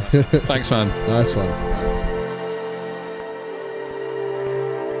 Thanks, man. Nice one. Nice.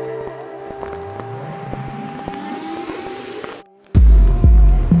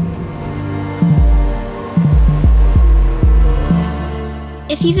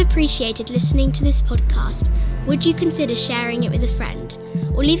 If you've appreciated listening to this podcast, would you consider sharing it with a friend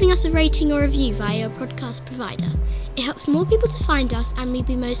or leaving us a rating or review via your podcast provider? It helps more people to find us, and we'd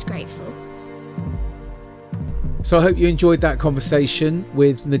be most grateful. So I hope you enjoyed that conversation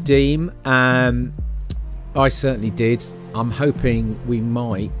with Nadeem. I certainly did. I'm hoping we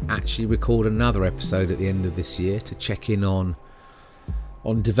might actually record another episode at the end of this year to check in on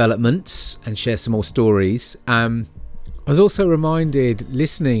developments and share some more stories. I was also reminded,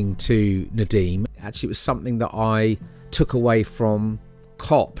 listening to Nadeem, actually it was something that I took away from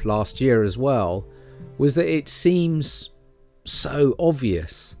COP last year as well, was that it seems so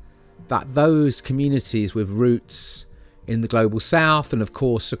obvious that those communities with roots in the global south, and of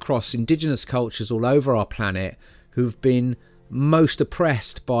course across indigenous cultures all over our planet, who've been most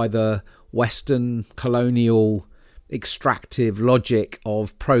oppressed by the Western colonial extractive logic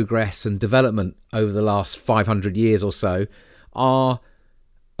of progress and development over the last 500 years or so, are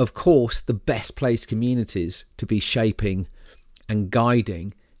of course the best placed communities to be shaping and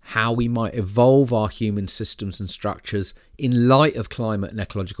guiding how we might evolve our human systems and structures in light of climate and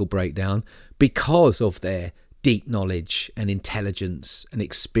ecological breakdown because of their deep knowledge and intelligence and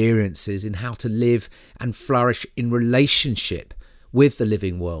experiences in how to live and flourish in relationship with the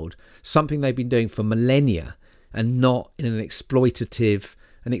living world, something they've been doing for millennia and not in an exploitative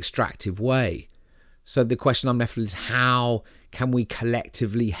and extractive way. So the question I'm left with is, how can we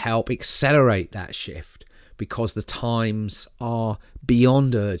collectively help accelerate that shift? Because the times are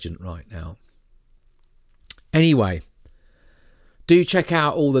beyond urgent right now. Anyway, do check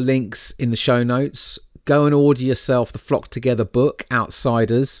out all the links in the show notes. Go and order yourself the Flock Together book,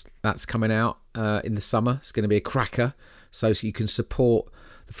 Outsiders. That's coming out in the summer. It's going to be a cracker. So you can support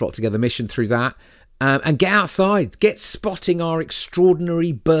the Flock Together mission through that. And get outside. Get spotting our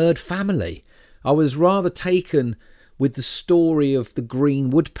extraordinary bird family. I was rather taken with the story of the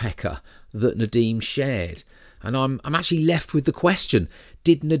green woodpecker that Nadeem shared. And I'm actually left with the question,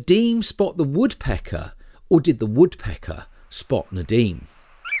 did Nadeem spot the woodpecker, or did the woodpecker spot Nadeem?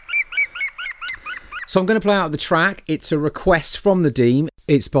 So I'm going to play out the track. It's a request from Nadeem.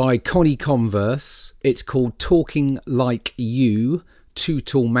 It's by Connie Converse. It's called Talking Like You, Two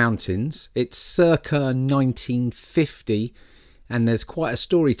Tall Mountains. It's circa 1950, and there's quite a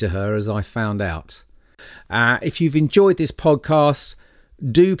story to her, as I found out. If you've enjoyed this podcast,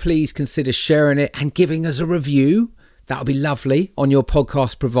 do please consider sharing it and giving us a review. That would be lovely on your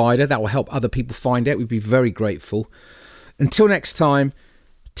podcast provider. That will help other people find it. We'd be very grateful. Until next time,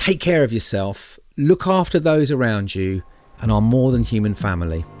 take care of yourself, look after those around you, and our more than human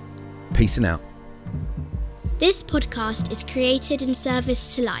family. Peace and out. This podcast is created in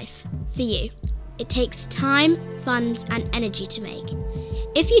service to life, for you. It takes time, funds, and energy to make.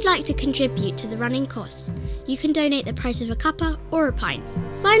 If you'd like to contribute to the running costs, you can donate the price of a cuppa or a pint.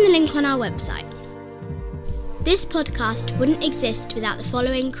 Find the link on our website. This podcast wouldn't exist without the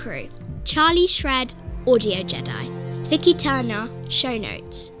following crew: Charlie Shred, Audio Jedi; Vicky Turner, Show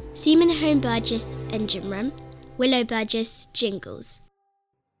Notes; Seaman Home Burgess, Engine Room; Willow Burgess, Jingles.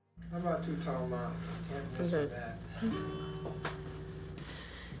 How about Two Tall Mountains? Can't miss with that.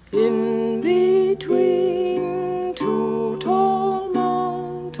 In between two tall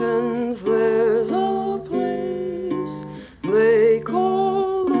mountains, there's a place they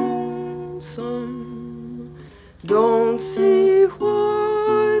call lonesome. Don't see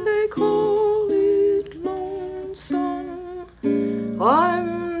why they call it lonesome.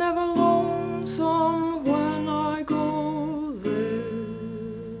 I'm never lonesome when I go there.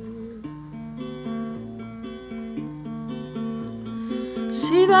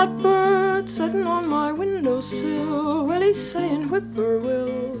 See that bird sitting on my windowsill? Well, he's saying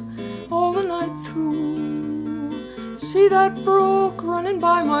whippoorwill all the night through. See that brook running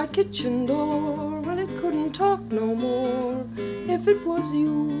by my kitchen door? Well, it couldn't talk no more if it was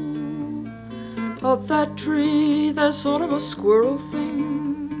you. Up that tree there's sort of a squirrel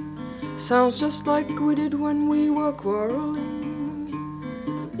thing, sounds just like we did when we were quarreling.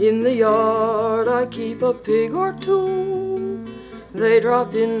 In the yard I keep a pig or two, they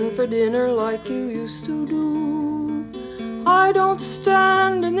drop in for dinner like you used to do. I don't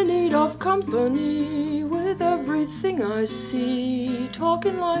stand in the need of company, with everything I see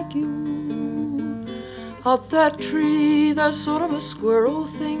talking like you. Up that tree there's sort of a squirrel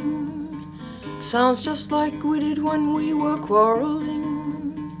thing, sounds just like we did when we were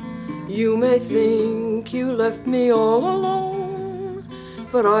quarreling. You may think you left me all alone,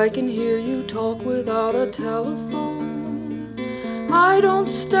 but I can hear you talk without a telephone. I don't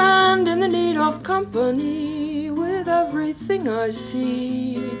stand in the need of company, with everything I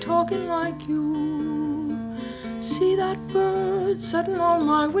see talking like you. See that bird sitting on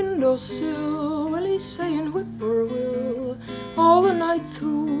my windowsill? Well, he's saying whippoorwill all the night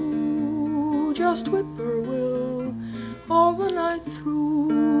through, just whippoorwill all the night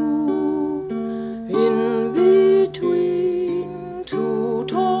through. In between two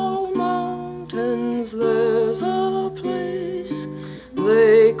tall mountains there's a place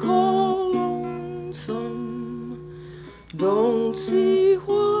they call lonesome. Don't see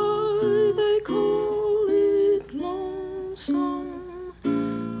why they call it lonesome.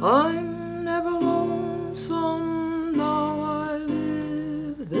 I'm never lonesome, now I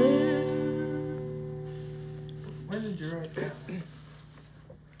live there. When did you write that?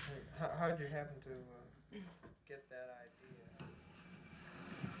 How'd you happen to get that